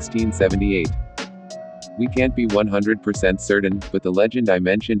in 1678. We can't be 100% certain, but the legend I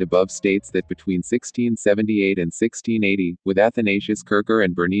mentioned above states that between 1678 and 1680, with Athanasius Kircher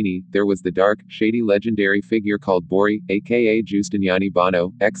and Bernini, there was the dark, shady legendary figure called Bori, aka Giustiniani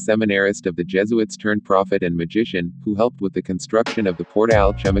Bono, ex-seminarist of the Jesuits turned prophet and magician, who helped with the construction of the Porta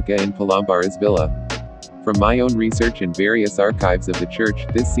Alchemica in Palombara's villa. From my own research in various archives of the church,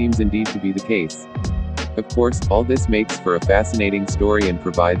 this seems indeed to be the case. Of course, all this makes for a fascinating story and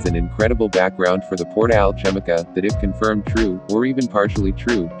provides an incredible background for the Porta Alchemica, that if confirmed true, or even partially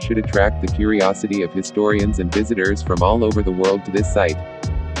true, should attract the curiosity of historians and visitors from all over the world to this site.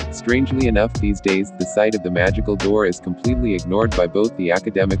 Strangely enough, these days, the site of the magical door is completely ignored by both the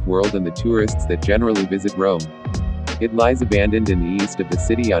academic world and the tourists that generally visit Rome. It lies abandoned in the east of the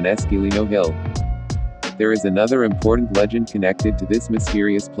city on Esquilino Hill. There is another important legend connected to this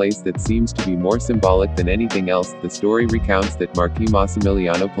mysterious place that seems to be more symbolic than anything else. The story recounts that Marquis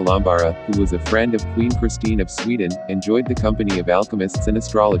Massimiliano Palambara, who was a friend of Queen Christine of Sweden, enjoyed the company of alchemists and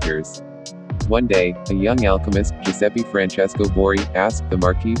astrologers. One day, a young alchemist, Giuseppe Francesco Bori, asked the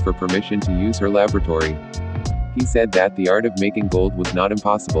Marquis for permission to use her laboratory. He said that the art of making gold was not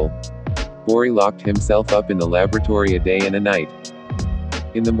impossible. Bori locked himself up in the laboratory a day and a night.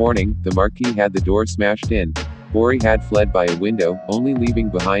 In the morning, the Marquis had the door smashed in. Bori had fled by a window, only leaving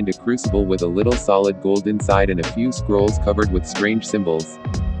behind a crucible with a little solid gold inside and a few scrolls covered with strange symbols.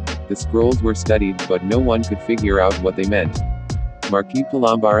 The scrolls were studied, but no one could figure out what they meant. Marquis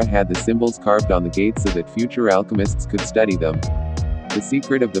Palambara had the symbols carved on the gates so that future alchemists could study them. The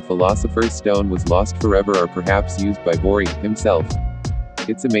secret of the Philosopher's Stone was lost forever, or perhaps used by Bori himself.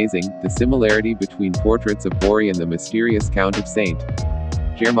 It's amazing, the similarity between portraits of Bori and the mysterious Count of St.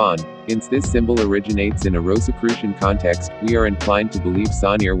 Germain. Since this symbol originates in a Rosicrucian context, we are inclined to believe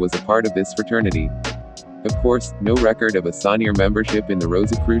Saunier was a part of this fraternity. Of course, no record of a Saunier membership in the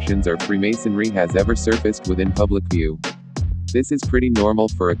Rosicrucians or Freemasonry has ever surfaced within public view. This is pretty normal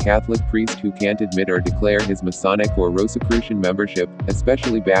for a Catholic priest who can't admit or declare his Masonic or Rosicrucian membership,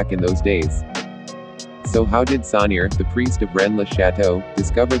 especially back in those days. So how did Saunier, the priest of Rennes-le-Château,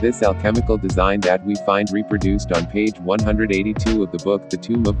 discover this alchemical design that we find reproduced on page 182 of the book The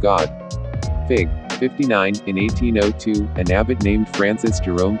Tomb of God? Fig. 59, in 1802, an abbot named Francis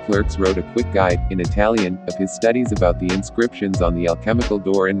Jerome Clerks wrote a quick guide, in Italian, of his studies about the inscriptions on the alchemical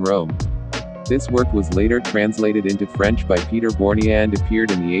door in Rome. This work was later translated into French by Peter Bornier and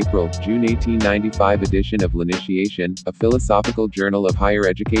appeared in the April-June 1895 edition of L'Initiation, a philosophical journal of higher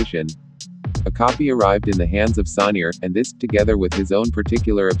education. A copy arrived in the hands of Saunier, and this, together with his own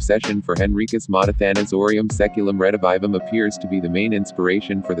particular obsession for Henricus Modathana's Aureum Seculum Redivivum, appears to be the main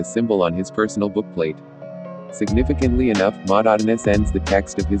inspiration for the symbol on his personal bookplate. Significantly enough, Modatanus ends the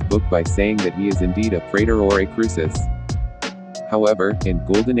text of his book by saying that he is indeed a Praetor Ore Crucis. However, in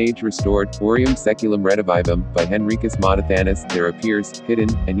Golden Age Restored, Aureum Seculum Redivivum, by Henricus Modathanus, there appears, hidden,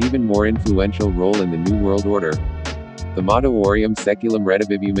 an even more influential role in the New World Order. The motto Aureum Seculum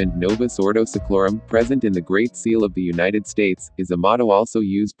Redivivum in Novus Ordo Seclorum, present in the Great Seal of the United States, is a motto also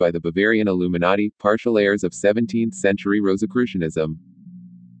used by the Bavarian Illuminati, partial heirs of 17th-century Rosicrucianism.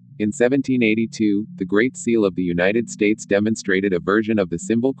 In 1782, the Great Seal of the United States demonstrated a version of the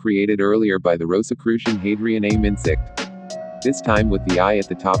symbol created earlier by the Rosicrucian Hadrian A. Minsicht. This time with the eye at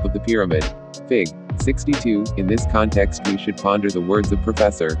the top of the pyramid. Fig. 62, in this context we should ponder the words of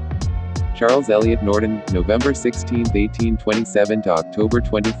Professor Charles Eliot Norton, November 16, 1827 to October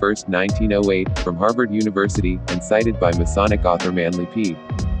 21, 1908, from Harvard University, and cited by Masonic author Manly P.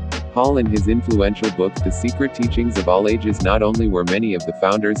 Hall in his influential book The Secret Teachings of All Ages. Not only were many of the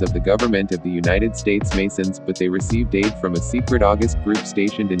founders of the government of the United States Masons, but they received aid from a secret August group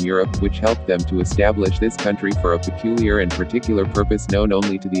stationed in Europe, which helped them to establish this country for a peculiar and particular purpose known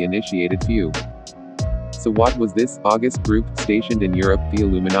only to the initiated few. So what was this August group, stationed in Europe, the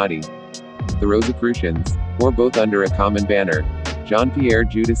Illuminati? The Rosicrucians? Or both under a common banner? Jean-Pierre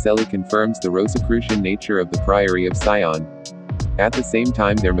Giudicelli confirms the Rosicrucian nature of the Priory of Sion. At the same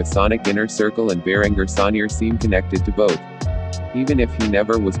time, their Masonic inner circle and Berenger Saunier seem connected to both. Even if he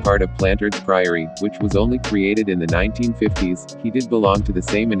never was part of Plantard's Priory, which was only created in the 1950s, he did belong to the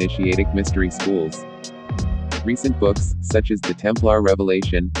same initiatic mystery schools. Recent books, such as The Templar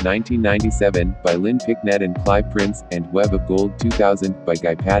Revelation, 1997, by Lynn Picknett and Clive Prince, and Web of Gold 2000, by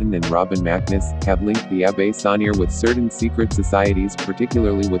Guy Patton and Robin Magnus, have linked the Abbé Saunier with certain secret societies,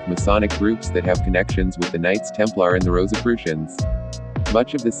 particularly with Masonic groups that have connections with the Knights Templar and the Rosicrucians.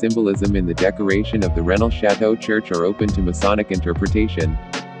 Much of the symbolism in the decoration of the Rennes-le-Château church are open to Masonic interpretation.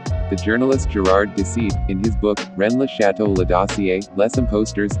 The journalist Gerard Decide, in his book, Rennes-le-Château le dossier, Les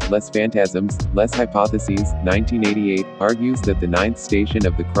Imposters, Les Phantasmes, Les Hypotheses, 1988, argues that the ninth station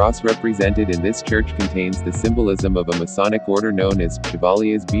of the cross represented in this church contains the symbolism of a Masonic order known as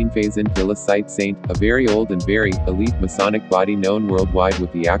Chevaliers Bienfaisants de la Cite Sainte, a very old and very elite Masonic body known worldwide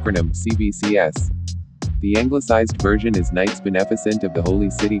with the acronym CBCS. The anglicized version is Knights Beneficent of the Holy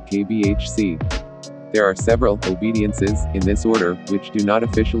City KBHC. There are several obediences in this order, which do not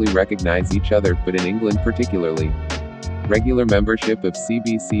officially recognize each other, but in England particularly. Regular membership of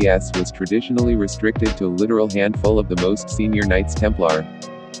CBCS was traditionally restricted to a literal handful of the most senior Knights Templar.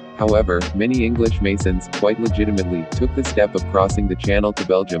 However, many English Masons, quite legitimately, took the step of crossing the Channel to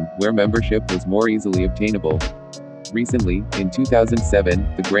Belgium, where membership was more easily obtainable. Recently, in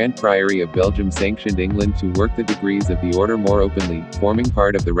 2007, the Grand Priory of Belgium sanctioned England to work the degrees of the order more openly, forming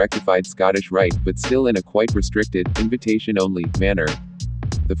part of the rectified Scottish Rite, but still in a quite restricted, invitation-only, manner.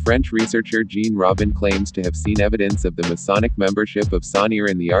 The French researcher Jean Robin claims to have seen evidence of the Masonic membership of Saunier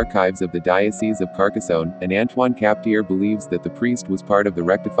in the archives of the Diocese of Carcassonne, and Antoine Captier believes that the priest was part of the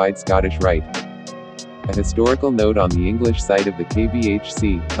rectified Scottish Rite. A historical note on the English site of the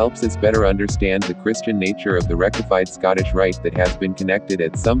KBHC helps us better understand the Christian nature of the rectified Scottish Rite that has been connected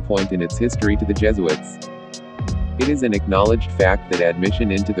at some point in its history to the Jesuits. It is an acknowledged fact that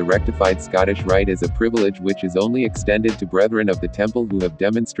admission into the rectified Scottish Rite is a privilege which is only extended to brethren of the Temple who have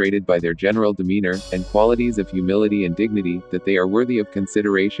demonstrated by their general demeanor, and qualities of humility and dignity, that they are worthy of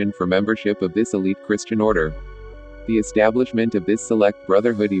consideration for membership of this elite Christian order. The establishment of this select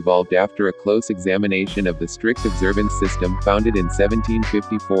brotherhood evolved after a close examination of the strict observance system, founded in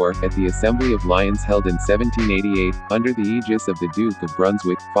 1754, at the Assembly of Lyons held in 1788, under the aegis of the Duke of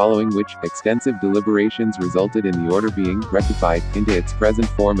Brunswick, following which, extensive deliberations resulted in the order being rectified into its present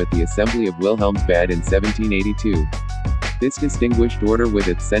form at the Assembly of Wilhelmsbad in 1782. This distinguished order, with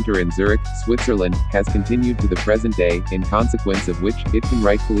its center in Zurich, Switzerland, has continued to the present day, in consequence of which, it can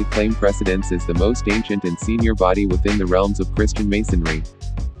rightfully claim precedence as the most ancient and senior body within the realms of Christian Masonry.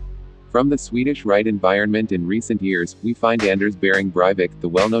 From the Swedish Rite environment in recent years, we find Anders Behring Breivik, the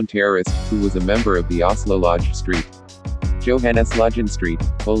well-known terrorist, who was a member of the Oslo Lodge Street, Johannes Logen Street,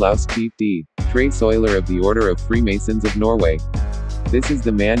 Olaus T.D. Tre Soiler of the Order of Freemasons of Norway. This is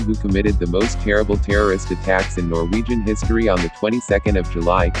the man who committed the most terrible terrorist attacks in Norwegian history on the 22nd of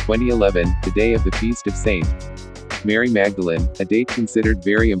July, 2011, the day of the feast of St. Mary Magdalene, a date considered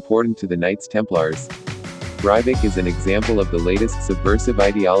very important to the Knights Templars. Breivik is an example of the latest subversive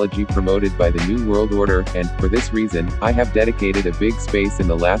ideology promoted by the New World Order, and, for this reason, I have dedicated a big space in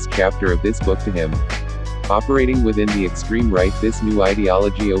the last chapter of this book to him. Operating within the extreme right, this new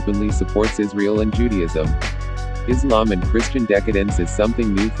ideology openly supports Israel and Judaism. Islam and Christian decadence is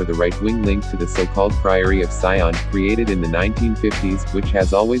something new for the right-wing linked to the so-called Priory of Sion, created in the 1950s, which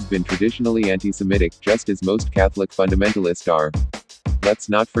has always been traditionally anti-Semitic, just as most Catholic fundamentalists are. Let's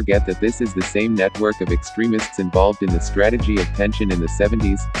not forget that this is the same network of extremists involved in the strategy of tension in the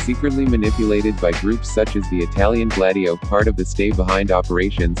 70s, secretly manipulated by groups such as the Italian Gladio, part of the stay-behind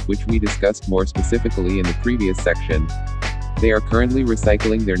operations, which we discussed more specifically in the previous section. They are currently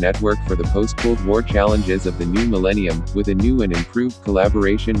recycling their network for the post-Cold War challenges of the new millennium, with a new and improved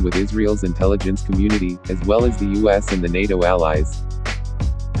collaboration with Israel's intelligence community, as well as the US and the NATO allies.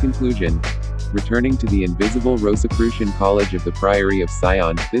 Conclusion. Returning to the invisible Rosicrucian College of the Priory of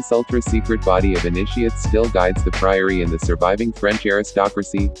Sion, this ultra-secret body of initiates still guides the priory and the surviving French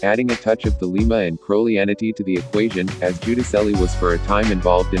aristocracy, adding a touch of Thelema and Crowleyanity to the equation, as Giudicelli was for a time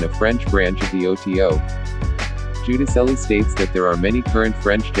involved in a French branch of the OTO. Giudicelli states that there are many current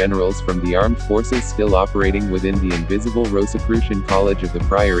French generals from the armed forces still operating within the invisible Rosicrucian College of the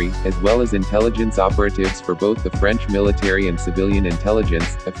Priory, as well as intelligence operatives for both the French military and civilian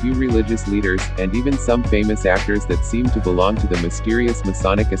intelligence, a few religious leaders, and even some famous actors that seem to belong to the mysterious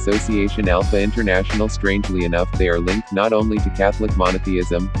Masonic Association Alpha International. Strangely enough, they are linked not only to Catholic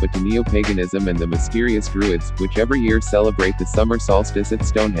monotheism, but to neo-paganism and the mysterious Druids, which every year celebrate the summer solstice at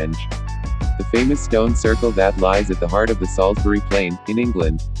Stonehenge, the famous stone circle that lies at the heart of the Salisbury Plain, in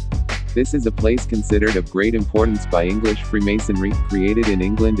England. This is a place considered of great importance by English Freemasonry, created in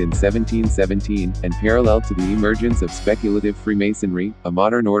England in 1717, and parallel to the emergence of speculative Freemasonry, a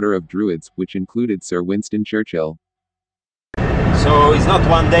modern order of Druids, which included Sir Winston Churchill. So it's not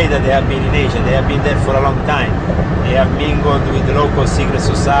one day that they have been in Asia, they have been there for a long time. They have mingled with the local secret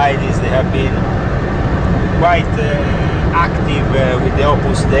societies, they have been quite active with the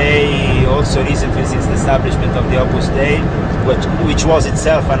Opus Dei, also recently since the establishment of the Opus Dei, which was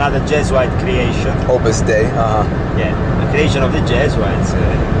itself another Jesuit creation. Opus Dei, Yeah, the creation of the Jesuits,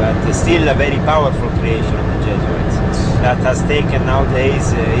 but still a very powerful creation of the Jesuits, that has taken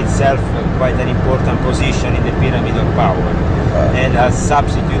nowadays itself quite an important position in the pyramid of power, and has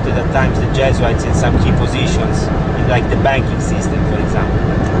substituted at times the Jesuits in some key positions, in like the banking system, for example.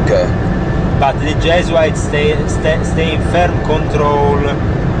 Okay. But the Jesuits stay in firm control,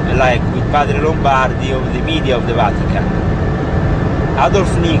 like with Padre Lombardi, of the media of the Vatican.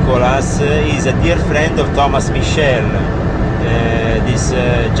 Adolf Nicolas is a dear friend of Thomas Michel, this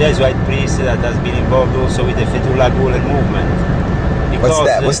Jesuit priest that has been involved also with the Fethullah Gulen movement. Because, what's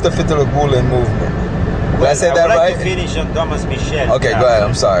that? What's the Fethullah Gulen movement? Did I say that right? I would like to finish on Thomas Michel. Okay, go ahead.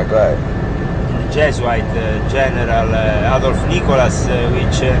 I'm sorry. Go ahead. Jesuit General Adolf Nicolas,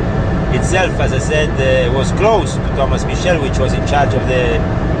 which itself, as I said, was close to Thomas Michel, which was in charge of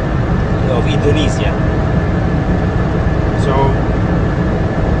Indonesia. So,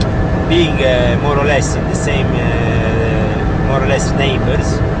 being more or less in the same, more or less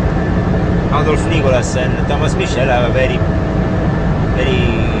neighbors, Adolf Nicolas and Thomas Michel have a very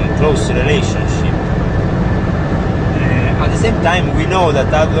very close relationship. At the same time, we know that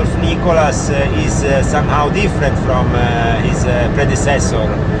Adolf Nicholas is somehow different from his predecessor,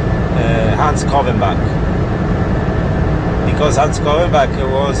 Hans Kovenbach. Because Hans Kovenbach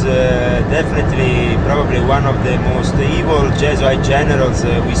was definitely probably one of the most evil Jesuit generals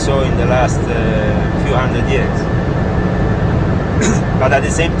we saw in the last few hundred years. But at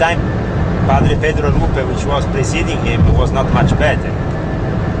the same time, Padre Pedro Lupe, which was preceding him, was not much better.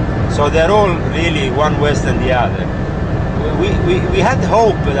 So they're all really one worse than the other. We had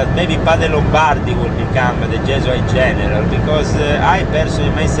hope that maybe Padre Lombardi would become the Jesuit general, because I personally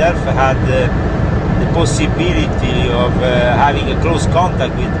myself had the possibility of having a close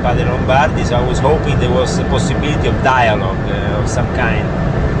contact with Padre Lombardi, so I was hoping there was a possibility of dialogue of some kind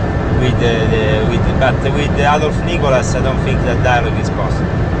but with Adolf Nicholas I don't think that dialogue is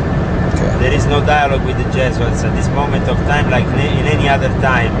possible. Okay. There is no dialogue with the Jesuits at this moment of time like in any other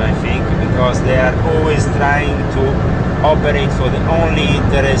time, I think, because they are always trying to operate for the only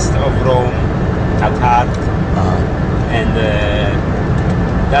interest of Rome at heart, and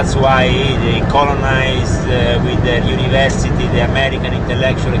that's why they colonized with their university, the American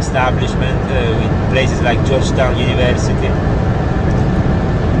intellectual establishment, with places like Georgetown University,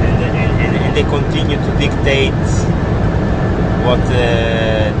 and they continue to dictate what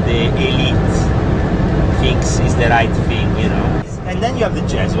the elite thinks is the right thing, you know. And then you have the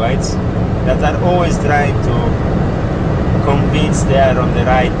Jesuits that are always trying to convince they are on the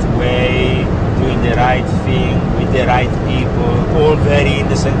right way, doing the right thing with the right people, all very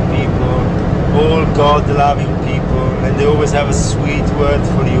innocent people, all God-loving people, and they always have a sweet word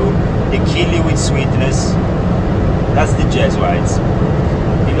for you. They kill you with sweetness. That's the Jesuits.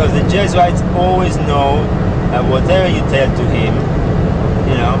 Because the Jesuits always know that whatever you tell to him,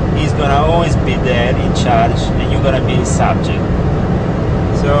 you know, he's gonna always be there in charge, and you're gonna be his subject.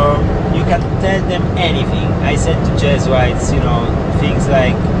 So you can tell them anything. I said to Jesuits, you know, things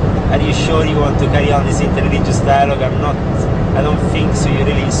like, are you sure you want to carry on this interreligious dialogue? I don't think so, you're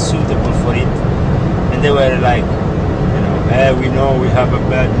really suitable for it. And they were like, you know, we know we have a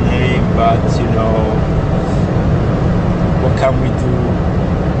bad name, but, you know, what can we do?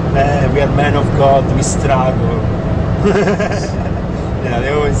 We are men of God, we struggle. You know, they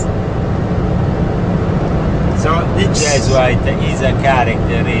always... So the Jesuit is a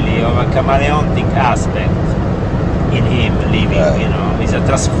character really of a chameleontic aspect in him living, you know, he's a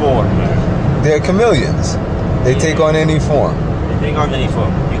transformer. They're chameleons. They take on any form. They take on any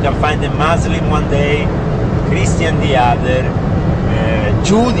form. You can find a Muslim one day, Christian the other,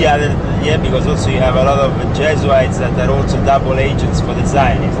 Jew the other, yeah, because also you have a lot of Jesuits that are also double agents for the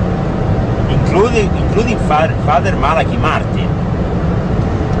Zionists, including Father Malachi Martin.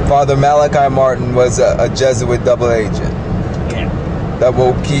 Father Malachi Martin was a Jesuit double agent. Yeah. That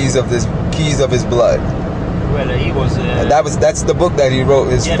were keys of his blood. Well, he was. That's the book that he wrote.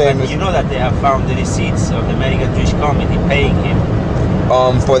 His famous. But you know that they have found the receipts of the American Jewish Committee paying him.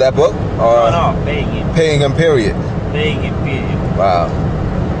 For that book? Or no, paying him. Paying him, period. Paying him, period. Wow.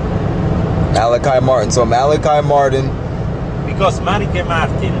 Malachi Martin. So Malachi Martin. Because Malachi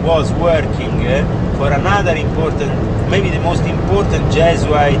Martin was working for another important, maybe the most important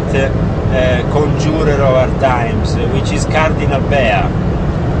Jesuit conjurer of our times, which is Cardinal Bea.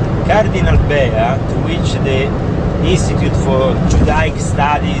 Cardinal Bea, to which the Institute for Judaic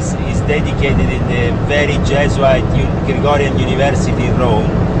Studies is dedicated in the very Jesuit Gregorian University in Rome.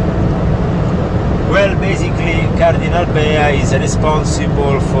 Well, basically, Cardinal Bea is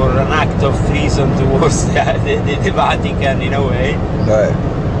responsible for an act of treason towards the Vatican in a way. Right.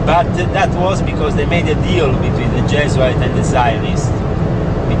 But that was because they made a deal between the Jesuit and the Zionists,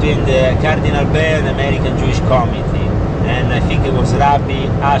 between the Cardinal Bea and the American Jewish Committee. And I think it was Rabbi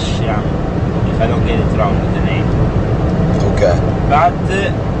Ashram, if I don't get it wrong with the name. Okay. But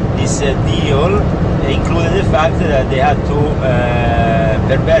this deal included the fact that they had to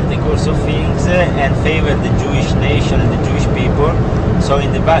pervert the course of things and favor the Jewish nation and the Jewish people. So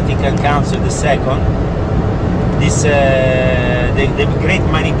in the Vatican Council II, this the great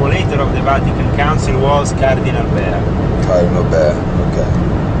manipulator of the Vatican Council was Cardinal Bea. Cardinal Bea, okay.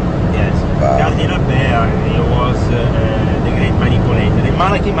 Yes, wow. Cardinal Bea, he was the great manipulator. And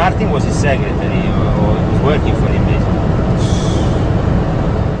Malachi Martin was his secretary, or was working for him basically.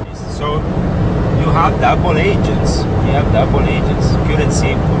 So you have double agents. Pure and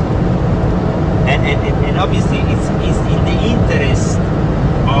simple. And obviously it's in the interest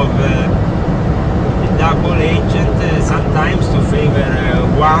of the double agent sometimes to favor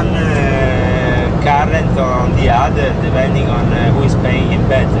one current on the other, depending on who is paying him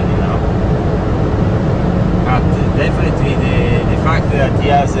better, you know. But definitely the fact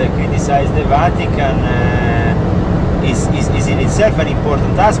criticized the Vatican is in itself an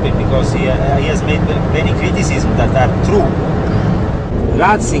important aspect, because he has made many criticisms that are true.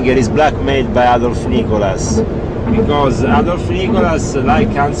 Ratzinger is blackmailed by Adolf Nicholas, because Adolf Nicholas, like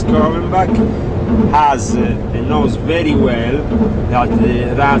Hans Kovenbach, has and knows very well that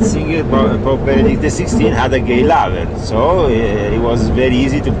Ratzinger, Pope Benedict XVI, had a gay lover, so it was very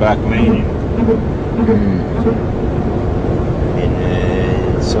easy to blackmail him.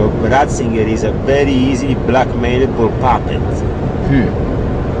 So Ratzinger is a very easily blackmailable puppet.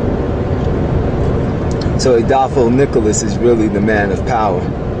 So Adolfo Nicholas is really the man of power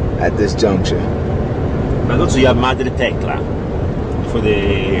at this juncture. But also you have Madre Tecla for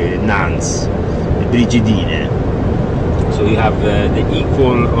the nuns, the Brigidine. So you have the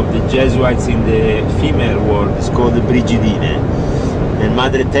equal of the Jesuits in the female world is called the Brigidine, and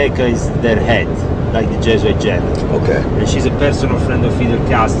Madre Tecla is their head, like the Jesuit general. Okay. And she's a personal friend of Fidel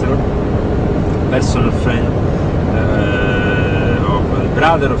Castro, personal friend of the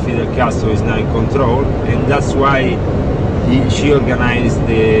brother of Fidel Castro is now in control, and that's why she organized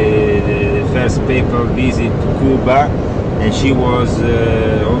the first papal visit to Cuba, and she was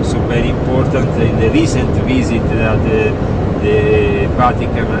also very important in the recent visit that the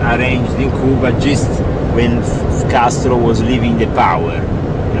Vatican arranged in Cuba just when Castro was leaving the power.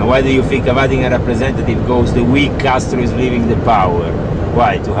 You know, why do you think a Vatican representative goes the week Castro is leaving the power?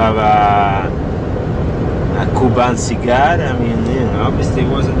 Why? To have a Cuban cigar? I mean, you know, obviously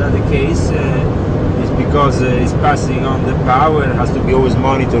wasn't that the case. It's because it's passing on the power, it has to be always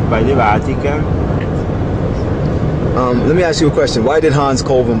monitored by the Vatican. Let me ask you a question. Why did Hans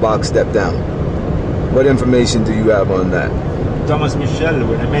Kovenbach step down? What information do you have on that? Thomas Michel,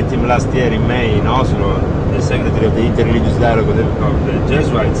 when I met him last year in May in Oslo, the secretary of the Interreligious Dialogue of the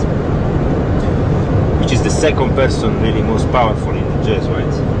Jesuits, which is the second person really most powerful in the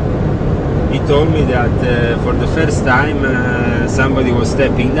Jesuits, he told me that for the first time somebody was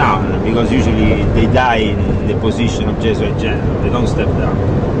stepping down, because usually they die in the position of Jesuit general, they don't step down.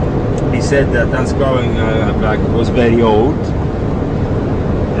 He said that Hans Kovenbach was very old,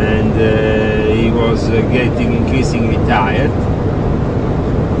 and he was getting increasingly tired,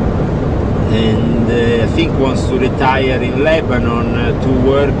 and I think wants to retire in Lebanon to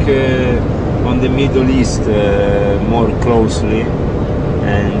work on the Middle East more closely,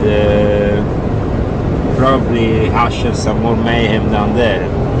 and probably usher some more mayhem down there.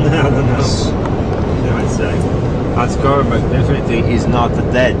 I don't know. Hans Kovenbach definitely is not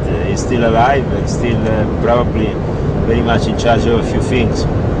dead. He's still alive and still probably very much in charge of a few things,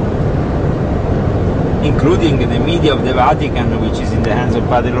 including the media of the Vatican, which is in the hands of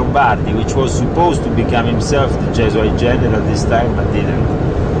Padre Lombardi, which was supposed to become himself the Jesuit general this time, but didn't.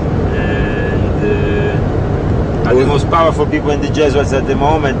 And the most powerful people in the Jesuits at the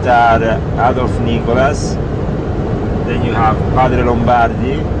moment are Adolf Nicholas, then you have Padre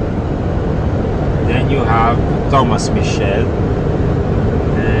Lombardi, then you have Thomas Michel,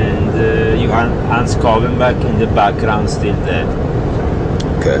 and you have Hans Kovenbach in the background still there.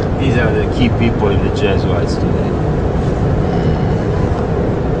 Okay. These are the key people in the Jesuits today.